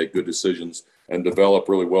 You have to make good decisions and develop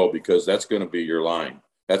really well, because that's going to be your line.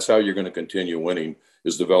 That's how you're going to continue winning,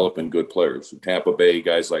 is developing good players. Tampa Bay,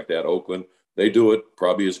 guys like that, Oakland, they do it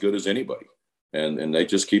probably as good as anybody. And they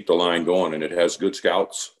just keep the line going, and it has good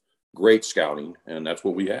scouts, great scouting, and that's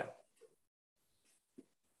what we have.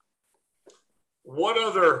 What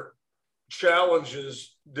other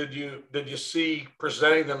challenges did you see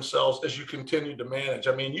presenting themselves as you continued to manage?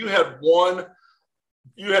 I mean, you had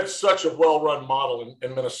such a well-run model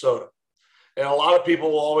in Minnesota. And a lot of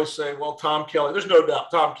people will always say, well, Tom Kelly, there's no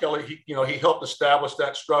doubt Tom Kelly, he helped establish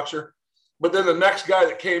that structure. But then the next guy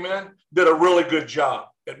that came in did a really good job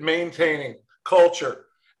at maintaining culture,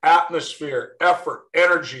 atmosphere, effort,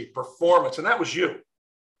 energy, performance. And that was you.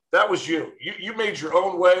 That was you. You made your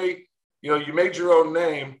own way. You made your own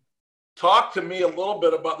name. Talk to me a little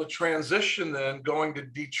bit about the transition then going to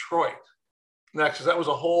Detroit next, because that was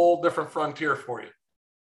a whole different frontier for you.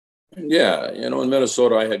 Yeah, in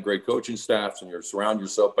Minnesota, I had great coaching staffs, and you surround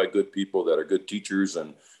yourself by good people that are good teachers,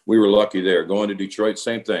 and we were lucky there. Going to Detroit,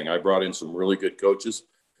 same thing. I brought in some really good coaches,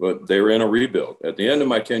 but they were in a rebuild. At the end of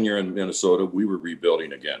my tenure in Minnesota, we were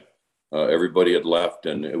rebuilding again. Everybody had left,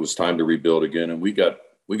 and it was time to rebuild again, and we got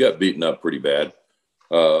beaten up pretty bad.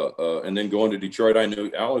 And then going to Detroit, I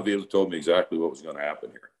knew Al Avila told me exactly what was going to happen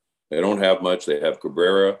here. They don't have much. They have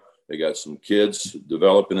Cabrera. They got some kids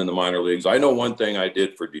developing in the minor leagues. I know one thing I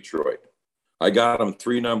did for Detroit. I got them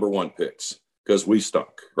 3 number 1 picks because we stunk,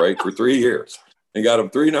 right, for 3 years. And got them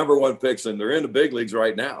 3 number 1 picks, and they're in the big leagues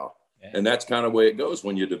right now. Yeah. And that's kind of the way it goes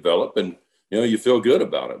when you develop, and, you feel good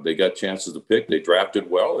about it. They got chances to pick. They drafted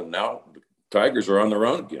well, and now the Tigers are on their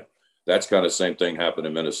own again. That's kind of the same thing happened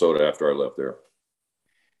in Minnesota after I left there.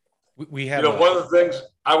 We have one of the things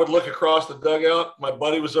I would look across the dugout. My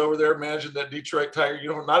buddy was over there managing that Detroit Tiger.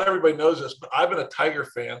 Not everybody knows this, but I've been a Tiger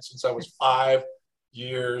fan since I was 5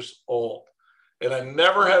 years old. And I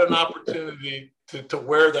never had an opportunity to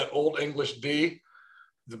wear that old English D.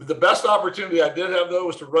 The best opportunity I did have, though,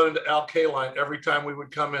 was to run into Al Kaline every time we would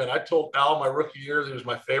come in. I told Al my rookie year that he was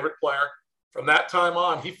my favorite player. From that time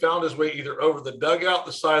on, he found his way either over the dugout,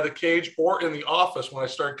 the side of the cage, or in the office when I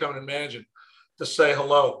started coming and managing to say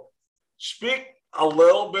hello. Speak a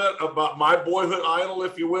little bit about my boyhood idol,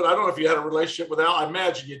 if you would. I don't know if you had a relationship with Al. I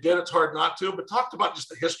imagine you did. It's hard not to, but talk about just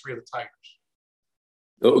the history of the Tigers.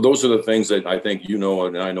 Those are the things that I think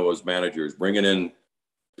and I know as managers, bringing in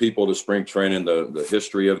people to spring training, the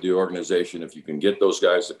history of the organization. If you can get those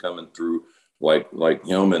guys to come in through like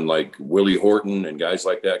him and like Willie Horton and guys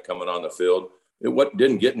like that coming on the field, what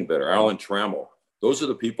didn't get any better. Alan Trammell. Those are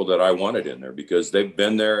the people that I wanted in there because they've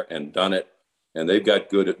been there and done it. And they got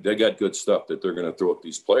good stuff that they're going to throw at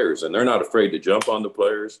these players, and they're not afraid to jump on the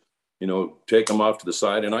players, take them off to the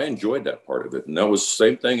side. And I enjoyed that part of it. And that was the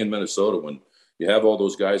same thing in Minnesota when you have all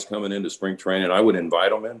those guys coming into spring training. I would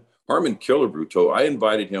invite them in. Harmon Killebrew, I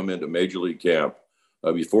invited him into Major League Camp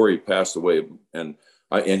before he passed away, and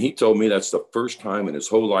he told me that's the first time in his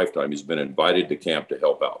whole lifetime he's been invited to camp to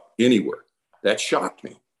help out anywhere. That shocked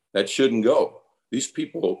me. That shouldn't go. These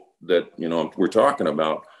people that we're talking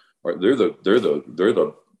about. They're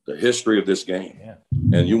the history of this game. Yeah.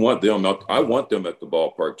 And you want them out. I want them at the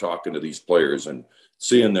ballpark talking to these players and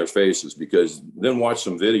seeing their faces, because then watch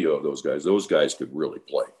some video of those guys. Those guys could really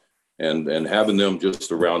play. And having them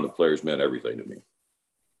just around the players meant everything to me.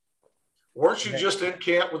 Weren't you just in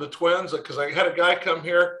camp with the Twins? Because I had a guy come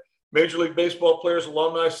here, Major League Baseball players,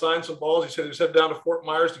 alumni, sign some balls. He said he was headed down to Fort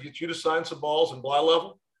Myers to get you to sign some balls in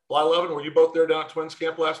Blyleven. Were you both there down at Twins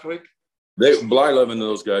camp last week? Blyleven and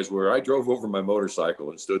those guys were. I drove over my motorcycle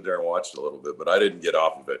and stood there and watched a little bit, but I didn't get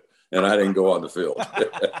off of it, and I didn't go on the field.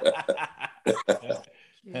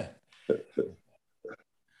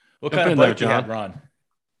 What Jump kind of in there, bike do you have, John. Ron?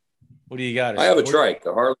 What do you got? I have a sport? trike,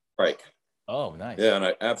 a Harley trike. Oh, nice. Yeah, and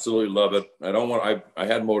I absolutely love it. I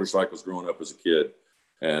had motorcycles growing up as a kid,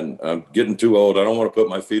 and I'm getting too old. I don't want to put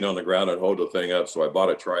my feet on the ground and hold the thing up. So I bought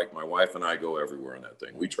a trike. My wife and I go everywhere on that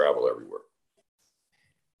thing. We travel everywhere.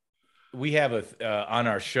 We have on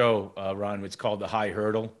our show, Ron, it's called the High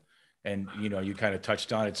Hurdle. And, you kind of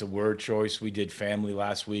touched on, it's a word choice. We did family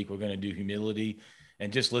last week. We're going to do humility.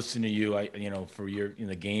 And just listen to you, for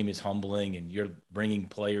the game is humbling, and you're bringing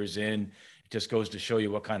players in. It just goes to show you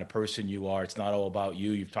what kind of person you are. It's not all about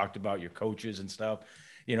you. You've talked about your coaches and stuff.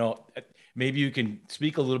 Maybe you can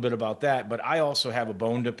speak a little bit about that. But I also have a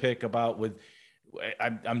bone to pick about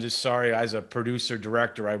I'm just sorry, as a producer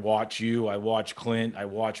director, I watch you, I watch Clint, I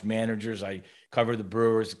watch managers, I cover the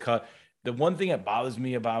Brewers. The one thing that bothers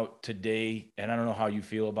me about today, and I don't know how you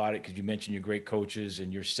feel about it, because you mentioned your great coaches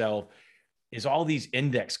and yourself, is all these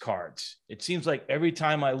index cards. It seems like every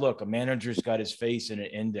time I look, a manager's got his face in an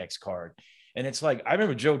index card. And it's like, I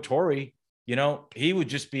remember Joe Torre, he would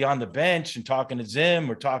just be on the bench and talking to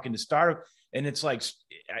Zim or talking to Star. And it's like,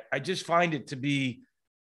 I just find it to be,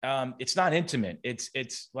 it's not intimate.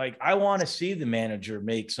 It's like, I want to see the manager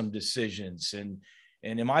make some decisions.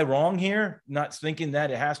 And am I wrong here? Not thinking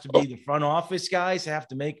that it has to be the front office guys have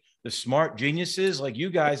to make the smart geniuses. Like, you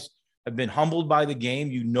guys have been humbled by the game.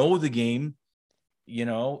 The game,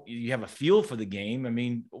 you have a feel for the game. I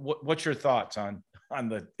mean, what's your thoughts on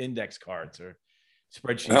the index cards or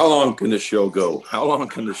spreadsheets? How long can the show go? How long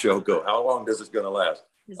is it going to last?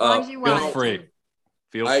 As long as you want it free. to.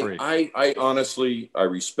 Feel free. I honestly, I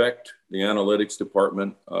respect the analytics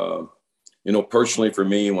department. Personally for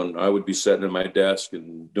me, when I would be sitting at my desk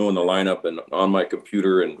and doing the lineup and on my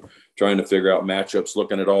computer and trying to figure out matchups,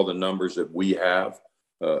 looking at all the numbers that we have,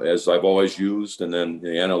 as I've always used. And then the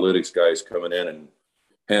analytics guys coming in and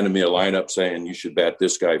handing me a lineup saying, you should bat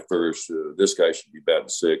this guy first. This guy should be batting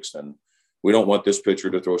sixth. And we don't want this pitcher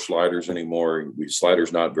to throw sliders anymore.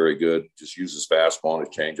 Sliders not very good. Just use his fastball and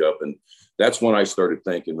his changeup. And that's when I started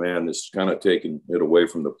thinking, man, this is kind of taking it away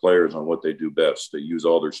from the players on what they do best. They use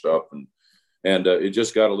all their stuff. And it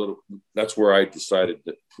just got a little, that's where I decided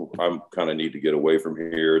that I'm kind of need to get away from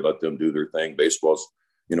here, let them do their thing. Baseball's,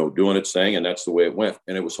 doing its thing. And that's the way it went.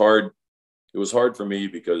 And it was hard. It was hard for me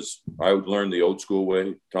because I would learn the old school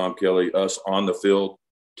way, Tom Kelly, us on the field,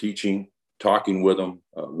 teaching, talking with them,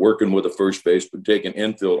 working with the first base, but taking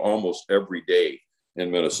infield almost every day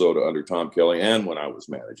in Minnesota under Tom Kelly and when I was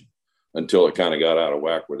managing, until it kind of got out of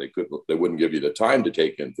whack where they wouldn't give you the time to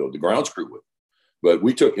take infield. The grounds crew would. But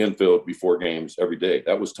we took infield before games every day.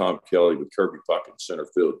 That was Tom Kelly with Kirby Puck in center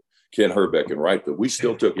field, Ken Herbeck in right field. We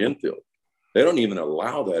still took infield. They don't even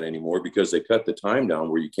allow that anymore because they cut the time down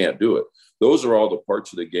where you can't do it. Those are all the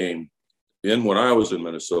parts of the game. When I was in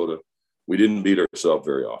Minnesota, we didn't beat ourselves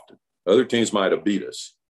very often. Other teams might have beat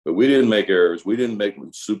us, but we didn't make errors. We didn't make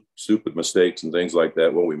stupid mistakes and things like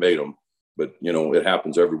that when we made them. But, it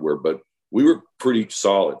happens everywhere. But we were pretty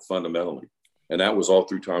solid fundamentally. And that was all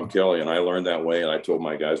through Tom Kelly. And I learned that way. And I told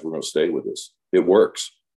my guys, we're going to stay with this. It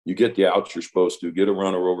works. You get the outs you're supposed to, get a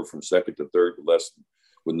runner over from second to third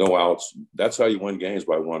with no outs. That's how you win games,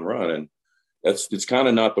 by one run. And it's kind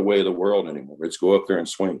of not the way of the world anymore. It's go up there and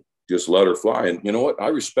swing, just let her fly. And you know what? I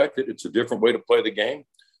respect it. It's a different way to play the game,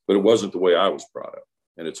 but it wasn't the way I was brought up.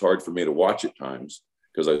 And it's hard for me to watch at times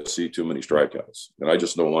because I see too many strikeouts. And I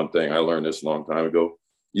just know one thing. I learned this a long time ago.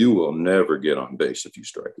 You will never get on base if you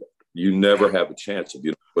strike out. You never have a chance if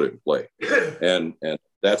you don't put it in play. And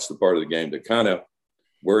that's the part of the game that kind of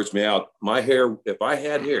wears me out. My hair, if I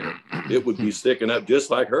had hair, it would be sticking up just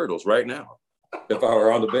like hurdles right now. If I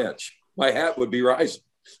were on the bench, my hat would be rising.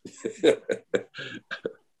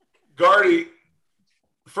 Gardy,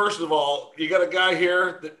 first of all, you got a guy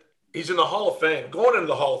here that he's in the Hall of Fame, going into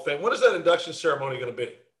the Hall of Fame. When is that induction ceremony going to be?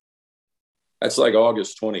 That's like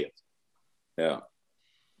August 20th. Yeah.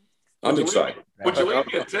 I'm excited. Would you leave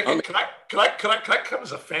me a ticket? Can I come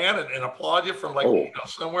as a fan and applaud you from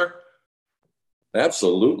somewhere?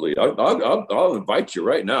 Absolutely. I'll invite you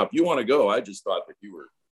right now if you want to go. I just thought that you were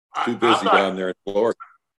too busy down there in Florida.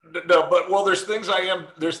 No, but there's things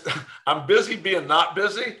I'm busy being not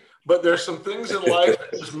busy, but there's some things in life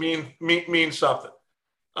that just mean something.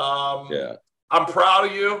 Yeah. I'm proud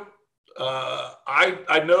of you.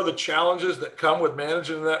 I know the challenges that come with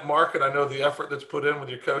managing that market. I know the effort that's put in with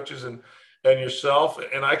your coaches and yourself.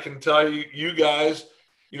 And I can tell you, you guys,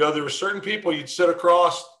 there were certain people you'd sit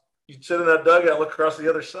in that dugout, look across the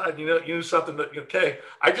other side. You knew something that, okay,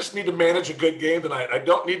 I just need to manage a good game tonight. I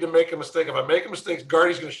don't need to make a mistake. If I make a mistake,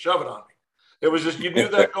 Gardy's going to shove it on me. It was just, you knew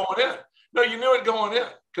that going in. No, you knew it going in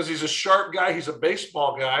because he's a sharp guy. He's a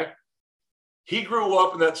baseball guy. he grew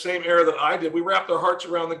up in that same era that I did. We wrapped our hearts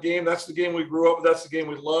around the game. That's the game we grew up with. That's the game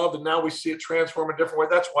we loved. And now we see it transform a different way.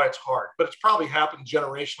 That's why it's hard. But it's probably happened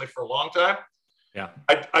generationally for a long time. Yeah.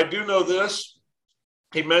 I do know this.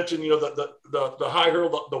 He mentioned, the high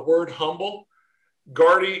hurdle, the word humble.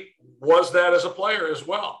 Gardy was that as a player as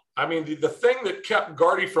well. I mean, the thing that kept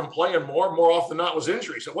Gardy from playing more often than not was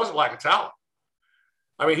injuries. It wasn't lack of talent.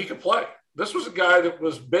 I mean, he could play. This was a guy that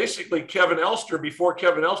was basically Kevin Elster before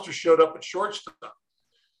Kevin Elster showed up at shortstop.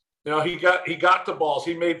 He got the balls.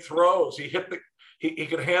 He made throws. He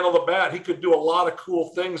could handle the bat. He could do a lot of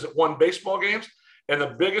cool things that won baseball games. And the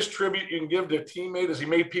biggest tribute you can give to a teammate is he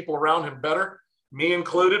made people around him better, me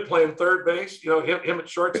included, playing third base, him at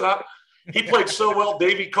shortstop. He played so well,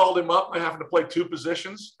 Davey called him up. I happened to play two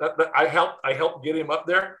positions. That I helped get him up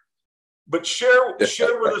there. But share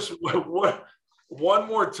with us one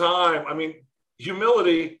more time. I mean,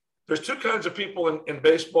 humility, there's two kinds of people in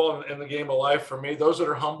baseball and in the game of life for me, those that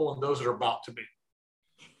are humble and those that are about to be.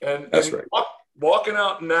 And that's right. Walking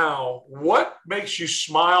out now, what makes you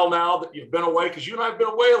smile now that you've been away? Because you and I have been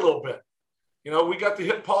away a little bit. We got to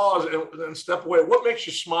hit pause and step away. What makes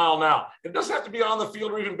you smile now? It doesn't have to be on the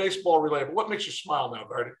field or even baseball related, but what makes you smile now,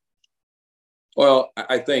 Gardy? Well,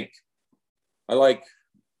 I think I like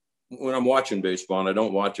when I'm watching baseball, and I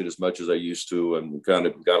don't watch it as much as I used to, and kind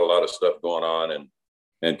of got a lot of stuff going on.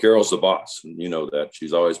 And Carol's the boss, and you know that.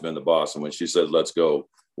 She's always been the boss. And when she says, let's go,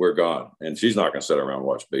 we're gone. And she's not going to sit around and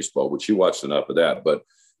watch baseball, but she watched enough of that. But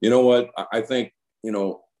you know what? I think,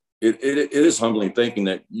 it is humbling thinking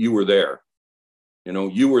that you were there.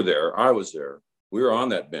 You were there. I was there. We were on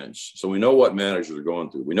that bench. So we know what managers are going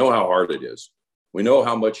through. We know how hard it is. We know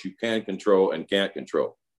how much you can control and can't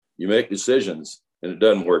control. You make decisions and it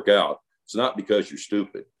doesn't work out. It's not because you're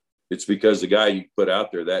stupid. It's because the guy you put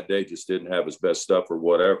out there that day just didn't have his best stuff or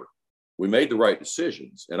whatever. We made the right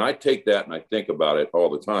decisions. And I take that and I think about it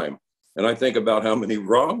all the time. And I think about how many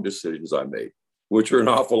wrong decisions I made, which are an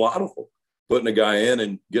awful lot of them. Putting a guy in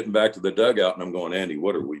and getting back to the dugout, and I'm going, Andy,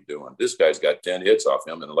 what are we doing? This guy's got 10 hits off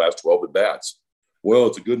him in the last 12 at bats. Well,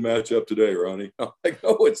 it's a good matchup today, Ronnie. I'm like,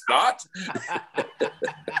 no, it's not.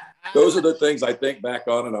 Those are the things I think back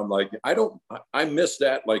on, and I'm like, I miss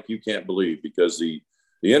that like you can't believe, because the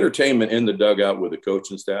entertainment in the dugout with the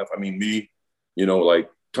coaching staff. I mean, me, like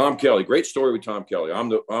Tom Kelly, great story with Tom Kelly. I'm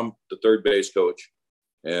the third base coach,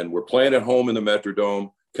 and we're playing at home in the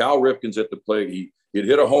Metrodome. Cal Ripken's at the plate. He'd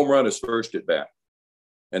hit a home run his first at bat.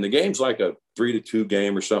 And the game's like a 3-2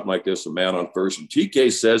 game or something like this, a man on first. And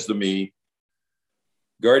TK says to me,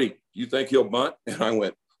 Gardy, you think he'll bunt? And I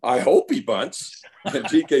went, I hope he bunts. And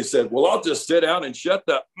TK said, well, I'll just sit down and shut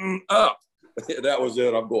the up. And that was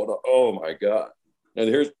it. I'm going, oh my God. And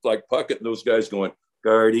here's like Puckett and those guys going,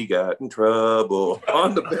 Gardy got in trouble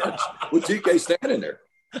on the bench with TK standing there.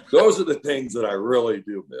 Those are the things that I really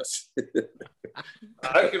do miss.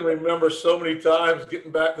 I can remember so many times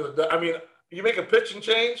getting back to you make a pitching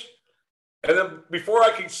change, and then before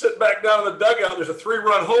I can sit back down in the dugout, there's a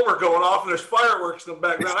 3-run homer going off, and there's fireworks in the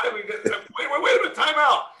background. Wait a minute, time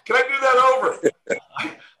out. Can I do that over?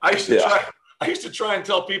 I used to try and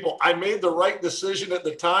tell people I made the right decision at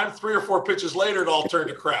the time. 3 or 4 pitches later, it all turned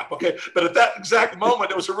to crap. Okay, but at that exact moment,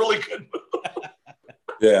 it was a really good move.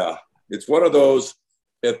 Yeah, it's one of those.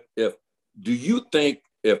 Do you think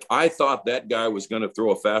if I thought that guy was going to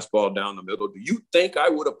throw a fastball down the middle, do you think I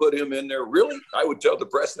would have put him in there? Really? I would tell the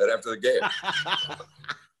press that after the game.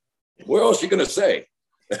 What else are you going to say?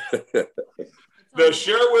 No,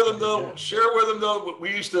 share with them though.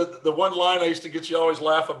 We used to, the one line I used to get you always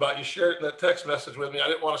laugh about, you shared it in that text message with me. I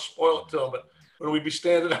didn't want to spoil it to them, but when we'd be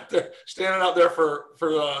standing out there for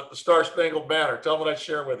the Star Spangled Banner, tell them what I'd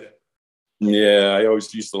share with you. Yeah, I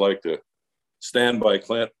always used to like to stand by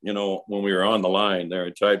Clint, when we were on the line there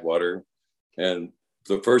in Tidewater. And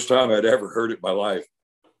the first time I'd ever heard it in my life.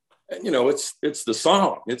 And, it's the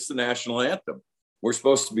song. It's the national anthem. We're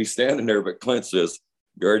supposed to be standing there, but Clint says,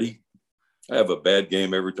 Gardy, I have a bad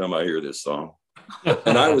game every time I hear this song.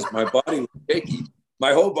 And my body was shaky.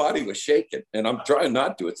 My whole body was shaking. And I'm trying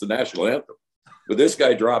not to. It's the national anthem. But this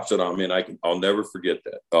guy drops it on me, and I'll never forget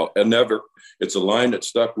that. It's a line that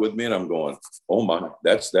stuck with me, and I'm going, oh my,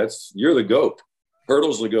 that's you're the GOAT.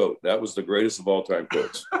 Hurdle's the GOAT. That was the greatest of all time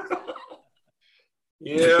quotes.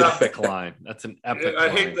 Yeah, epic line. That's an epic. I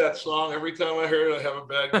hate that song. Every time I hear it, I have a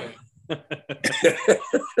bad game.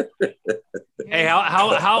 Hey,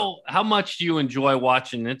 how much do you enjoy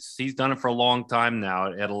watching it? He's done it for a long time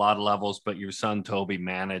now at a lot of levels, but your son Toby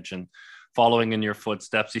manage and following in your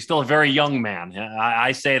footsteps. He's still a very young man.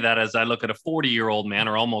 I say that as I look at a 40-year-old man,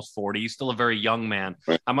 or almost 40. He's still a very young man.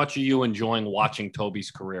 How much are you enjoying watching Toby's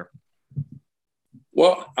career?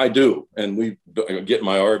 Well, I do. And we get in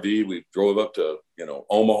my RV. We drove up to,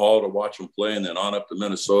 Omaha to watch them play, and then on up to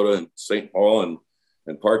Minnesota and St. Paul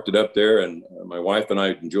and parked it up there. And my wife and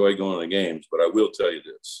I enjoy going to the games. But I will tell you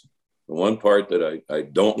this. The one part that I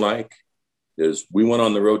don't like is we went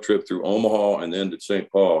on the road trip through Omaha and then to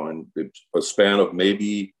St. Paul, and it's a span of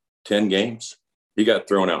maybe 10 games. He got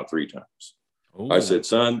thrown out 3 times. Ooh. I said,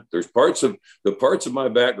 son, there's parts of my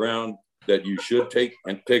background that you should take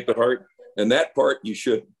to heart. And that part you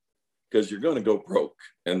shouldn't, because you're going to go broke.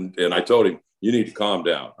 And I told him, you need to calm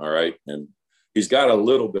down. All right. And he's got a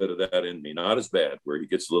little bit of that in me, not as bad, where he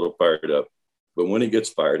gets a little fired up. But when he gets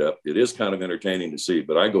fired up, it is kind of entertaining to see.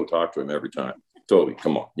 But I go talk to him every time. Toby,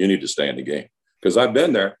 come on, you need to stay in the game. Because I've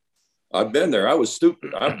been there. I was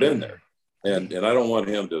stupid. I've been there. And I don't want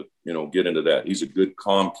him to, get into that. He's a good,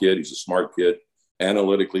 calm kid. He's a smart kid,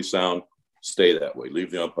 analytically sound. Stay that way.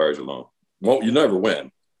 Leave the umpires alone. You never win.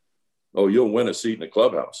 Oh, you'll win a seat in the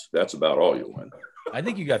clubhouse. That's about all you'll win. I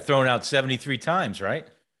think you got thrown out 73 times, right?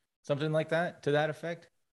 Something like that, to that effect.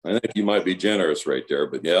 I think you might be generous right there,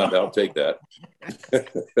 but yeah, I'll take that.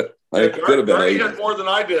 I could have been 80. He had more than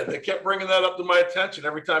I did. They kept bringing that up to my attention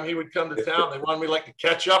every time he would come to town. They wanted me to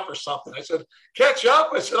catch up or something. I said, catch up?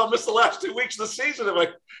 I said, I'll miss the last 2 weeks of the season if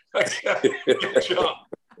I can't catch up.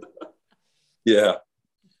 Yeah,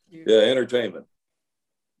 entertainment.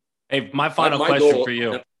 Hey, my final question goal, for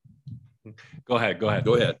you. Go ahead.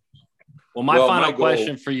 Well, my final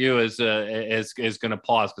question for you is going to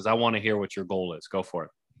pause because I want to hear what your goal is. Go for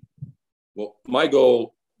it. Well, my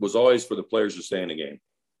goal was always for the players to stay in the game.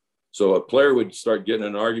 So a player would start getting in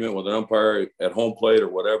an argument with an umpire at home plate or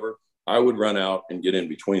whatever, I would run out and get in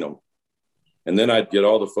between them. And then I'd get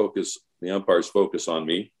all the umpire's focus on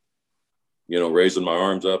me, raising my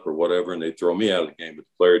arms up or whatever, and they'd throw me out of the game, but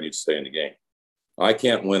the player needs to stay in the game. I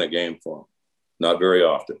can't win a game for them. Not very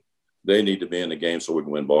often. They need to be in the game so we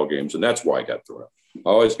can win ball games. And that's why I got thrown out. I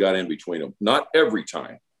always got in between them. Not every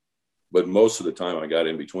time, but most of the time I got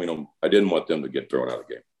in between them. I didn't want them to get thrown out of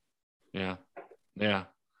the game. Yeah.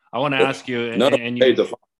 I want to ask you.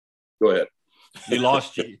 Go ahead.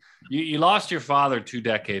 You lost your father 2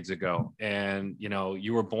 decades ago, and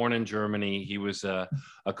you were born in Germany. He was a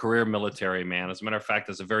career military man. As a matter of fact,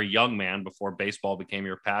 as a very young man, before baseball became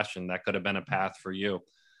your passion, that could have been a path for you.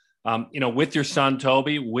 With your son,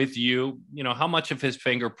 Toby, with you, how much of his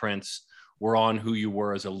fingerprints were on who you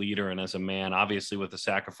were as a leader and as a man, obviously with the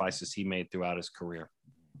sacrifices he made throughout his career?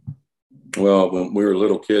 Well, when we were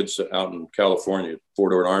little kids out in California,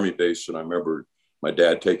 Fort Ord Army Base, and I remember my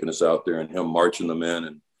dad taking us out there and him marching them in.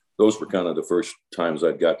 And those were kind of the first times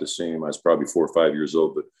I'd got to see him. I was probably 4 or 5 years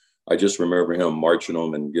old, but I just remember him marching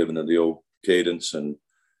them and giving them the old cadence and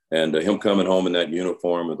him coming home in that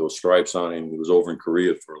uniform with those stripes on him. He was over in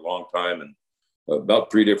Korea for a long time and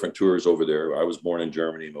about 3 different tours over there. I was born in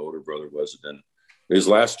Germany. My older brother was. And then his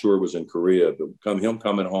last tour was in Korea. But him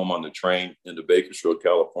coming home on the train into Bakersfield,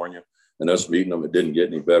 California, and us meeting him, it didn't get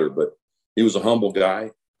any better. But he was a humble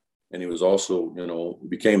guy. And he was also,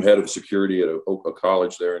 became head of security at a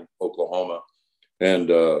college there in Oklahoma. And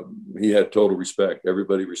he had total respect.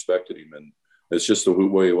 Everybody respected him. And it's just the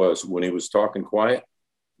way he was. When he was talking quiet,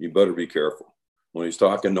 you better be careful. When he's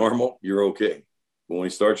talking normal, you're okay. But when he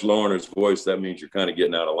starts lowering his voice, that means you're kind of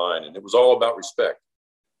getting out of line. And it was all about respect.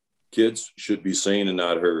 Kids should be seen and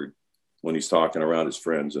not heard when he's talking around his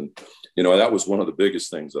friends. And, that was one of the biggest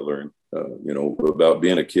things I learned, about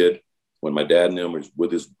being a kid. When my dad and him was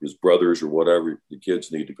with his brothers or whatever, the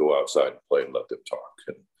kids need to go outside and play and let them talk.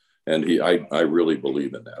 And I really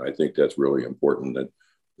believe in that. I think that's really important, that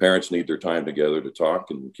parents need their time together to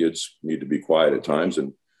talk and kids need to be quiet at times.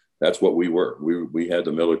 And that's what we were. We had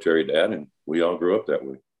the military dad and we all grew up that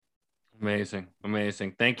way. Amazing.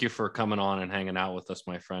 Thank you for coming on and hanging out with us,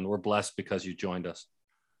 my friend. We're blessed because you joined us.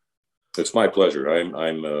 It's my pleasure.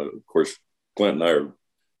 I'm of course, Clint and I are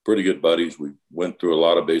pretty good buddies. We went through a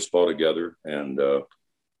lot of baseball together and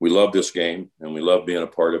we love this game and we love being a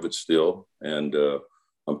part of it still. And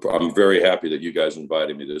I'm very happy that you guys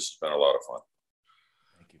invited me. This has been a lot of fun.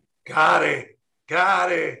 Thank you.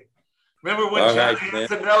 Got it. Remember when John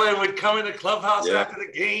Antonelli would come in the clubhouse after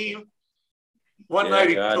the game? One night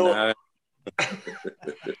he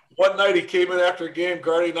came in after a game,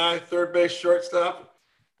 Gardenhire, third base shortstop.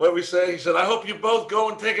 What did we say? He said, I hope you both go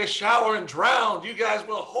and take a shower and drown. You guys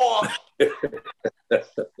will hawk.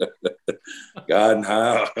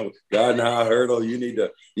 Gardenhire, Hurdle, you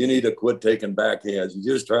need to quit taking backhands. You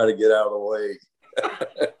just try to get out of the way.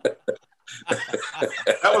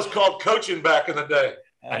 That was called coaching back in the day.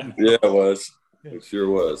 Yeah, it was. It sure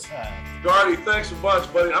was. Gardy, thanks a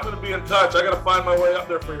bunch, buddy. I'm going to be in touch. I got to find my way up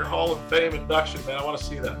there for your Hall of Fame induction, man. I want to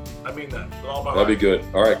see that. I mean that. With all my That'd heart. be good.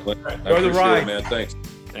 All right, Clint. All right. I appreciate it, man. Thanks.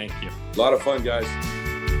 Thank you. A lot of fun, guys.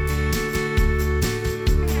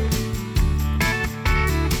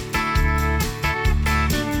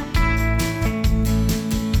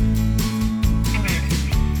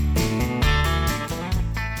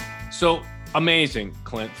 So amazing,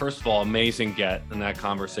 Clint. First of all, amazing get in that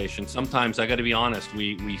conversation. Sometimes I got to be honest,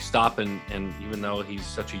 we stop and even though he's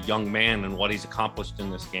such a young man and what he's accomplished in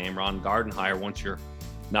this game, Ron Gardenhire, once you're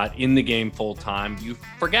not in the game full time, you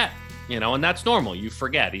forget, and that's normal. You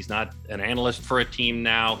forget. He's not an analyst for a team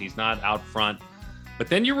now. He's not out front. But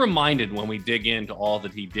then you're reminded when we dig into all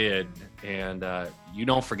that he did, and you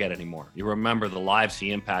don't forget anymore. You remember the lives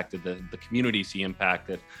he impacted, the communities he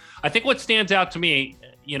impacted. I think what stands out to me,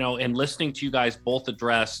 in listening to you guys both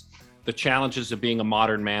address the challenges of being a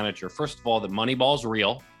modern manager. First of all, that Moneyball's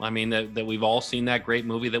real. I mean, that we've all seen that great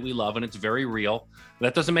movie that we love, and it's very real.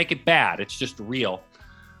 That doesn't make it bad. It's just real.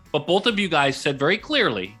 But both of you guys said very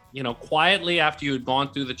clearly, quietly after you had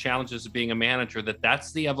gone through the challenges of being a manager, that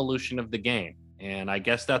that's the evolution of the game. And I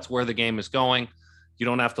guess that's where the game is going. You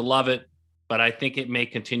don't have to love it, but I think it may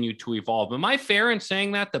continue to evolve. Am I fair in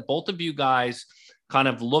saying that both of you guys kind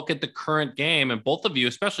of look at the current game, and both of you,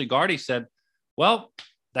 especially Gardy, said, well,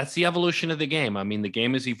 that's the evolution of the game. I mean, the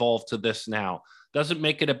game has evolved to this now. Doesn't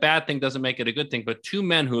make it a bad thing, doesn't make it a good thing, but two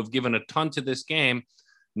men who have given a ton to this game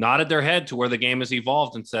nodded their head to where the game has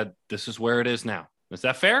evolved and said, this is where it is now. Is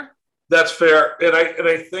that fair? That's fair. And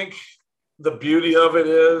I think the beauty of it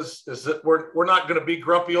is that we're not going to be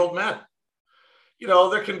grumpy old men.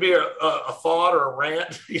 There can be a thought or a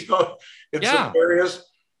rant, in some areas.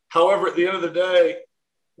 However, at the end of the day,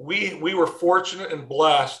 we were fortunate and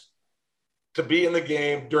blessed to be in the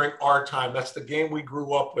game during our time. That's the game we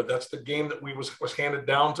grew up with. That's the game that was handed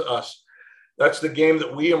down to us. That's the game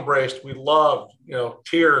that we embraced. We loved,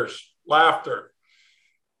 tears, laughter.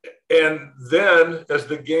 And then as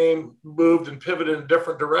the game moved and pivoted in a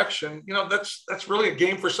different direction, that's really a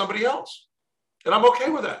game for somebody else. And I'm okay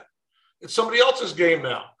with that. It's somebody else's game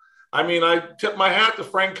now. I mean, I tip my hat to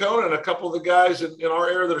Frank Cohen and a couple of the guys in our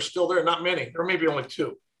era that are still there. Not many. There may be only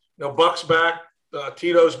two. Buck's back,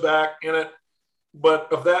 Tito's back in it.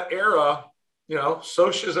 But of that era,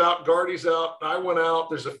 Sosha's out, Gardy's out. I went out.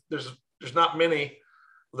 There's not many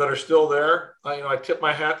that are still there. I tip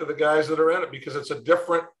my hat to the guys that are in it because it's a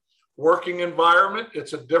different working environment.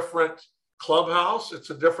 It's a different clubhouse. It's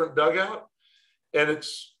a different dugout. And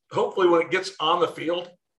it's hopefully when it gets on the field,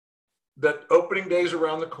 that opening day's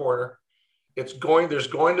around the corner. There's going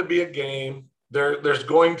to be a game. There's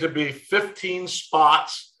going to be 15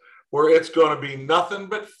 spots where it's going to be nothing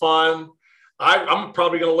but fun. I'm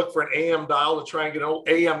probably going to look for an AM dial to try and get an old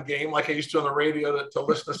AM game like I used to on the radio to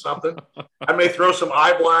listen to something. I may throw some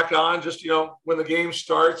eye black on just, when the game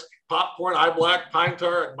starts, popcorn, eye black, pine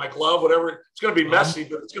tar, my glove, whatever. It's going to be messy,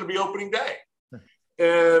 but it's going to be opening day.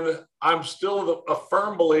 And I'm still a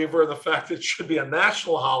firm believer in the fact that it should be a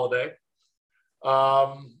national holiday.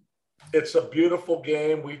 It's a beautiful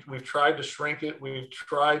game. We've tried to shrink it. We've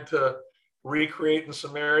tried to recreate in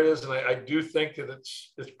some areas. And I do think that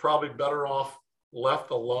it's probably better off left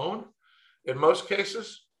alone in most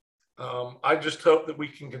cases. I just hope that we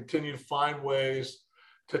can continue to find ways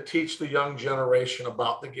to teach the young generation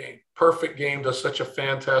about the game. Perfect Game does such a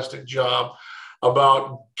fantastic job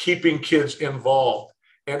about keeping kids involved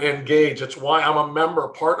and engaged. It's why I'm a member,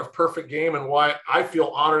 part of Perfect Game, and why I feel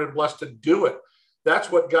honored and blessed to do it.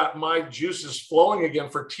 That's what got my juices flowing again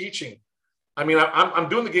for teaching. I mean, I'm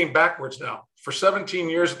doing the game backwards now. For 17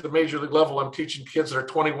 years at the major league level, I'm teaching kids that are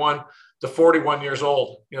 21 to 41 years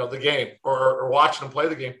old, the game or watching them play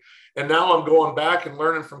the game. And now I'm going back and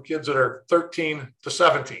learning from kids that are 13 to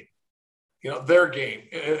 17, their game,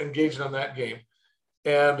 and engaging in that game.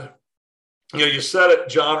 And, you said it,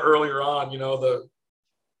 John, earlier on,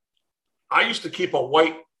 I used to keep a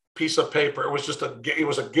white piece of paper. It was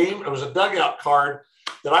a dugout card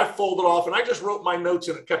that I folded off and I just wrote my notes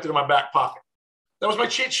in it, kept it in my back pocket. That was my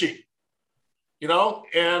cheat sheet, and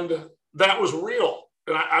that was real.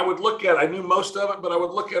 And I would look at it. I knew most of it, but I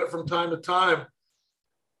would look at it from time to time.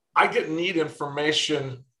 I didn't need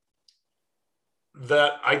information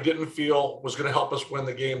that I didn't feel was going to help us win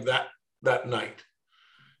the game that night.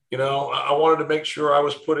 I wanted to make sure I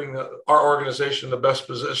was putting our organization in the best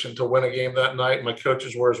position to win a game that night. My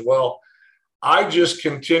coaches were as well. I just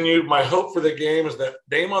continued. My hope for the game is that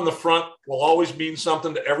name on the front will always mean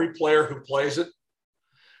something to every player who plays it.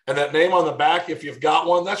 And that name on the back, if you've got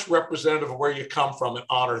one, that's representative of where you come from, and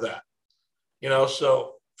honor that.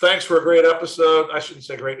 So thanks for a great episode. I shouldn't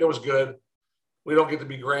say great. It was good. We don't get to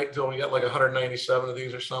be great until we get like 197 of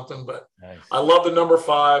these or something, but Nice. I love the number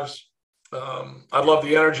 5s. I love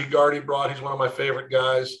the energy Guard he brought. He's one of my favorite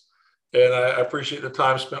guys. And I appreciate the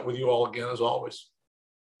time spent with you all again, as always.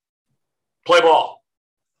 Play ball.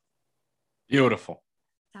 Beautiful.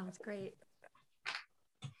 Sounds great.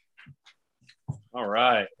 All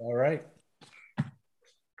right. All right.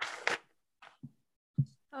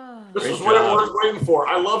 Oh, This Great is what job. everyone's waiting for.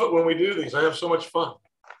 I love it when we do these. I have so much fun.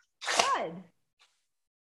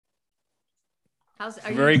 good.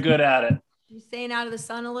 Are Very you, good at it. you staying out of the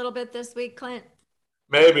sun a little bit this week, Clint?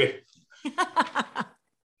 Maybe.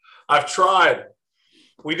 I've tried.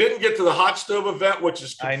 We didn't get to the hot stove event, which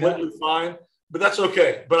is I know. completely fine, but that's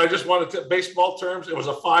okay. But I just wanted to, baseball terms, it was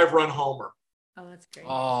a 5-run homer. Oh, that's great.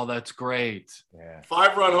 Oh, that's great. Yeah.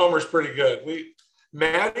 5-run homer is pretty good.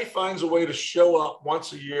 Maddie finds a way to show up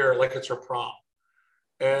once a year like it's her prom.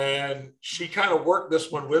 And she kind of worked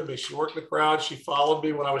this one with me. She worked the crowd. She followed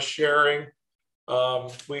me when I was sharing.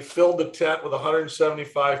 We filled the tent with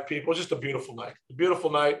 175 people. Just a beautiful night. A beautiful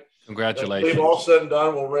night. Congratulations. All said and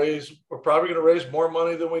done, we're probably going to raise more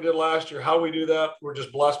money than we did last year. How we do that, we're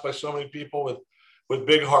just blessed by so many people with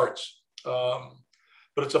big hearts.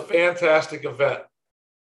 But it's a fantastic event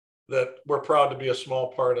that we're proud to be a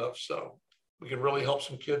small part of. So we can really help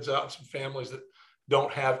some kids out and some families that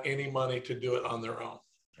don't have any money to do it on their own.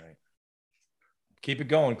 Right. Keep it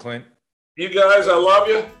going, Clint. You guys, I love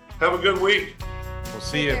you. Have a good week. We'll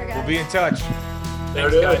see you. Take care, guys. We'll be in touch. There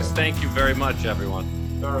Thanks, it guys. is. Thank you very much,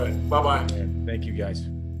 everyone. All right. Bye-bye. Thank you, guys.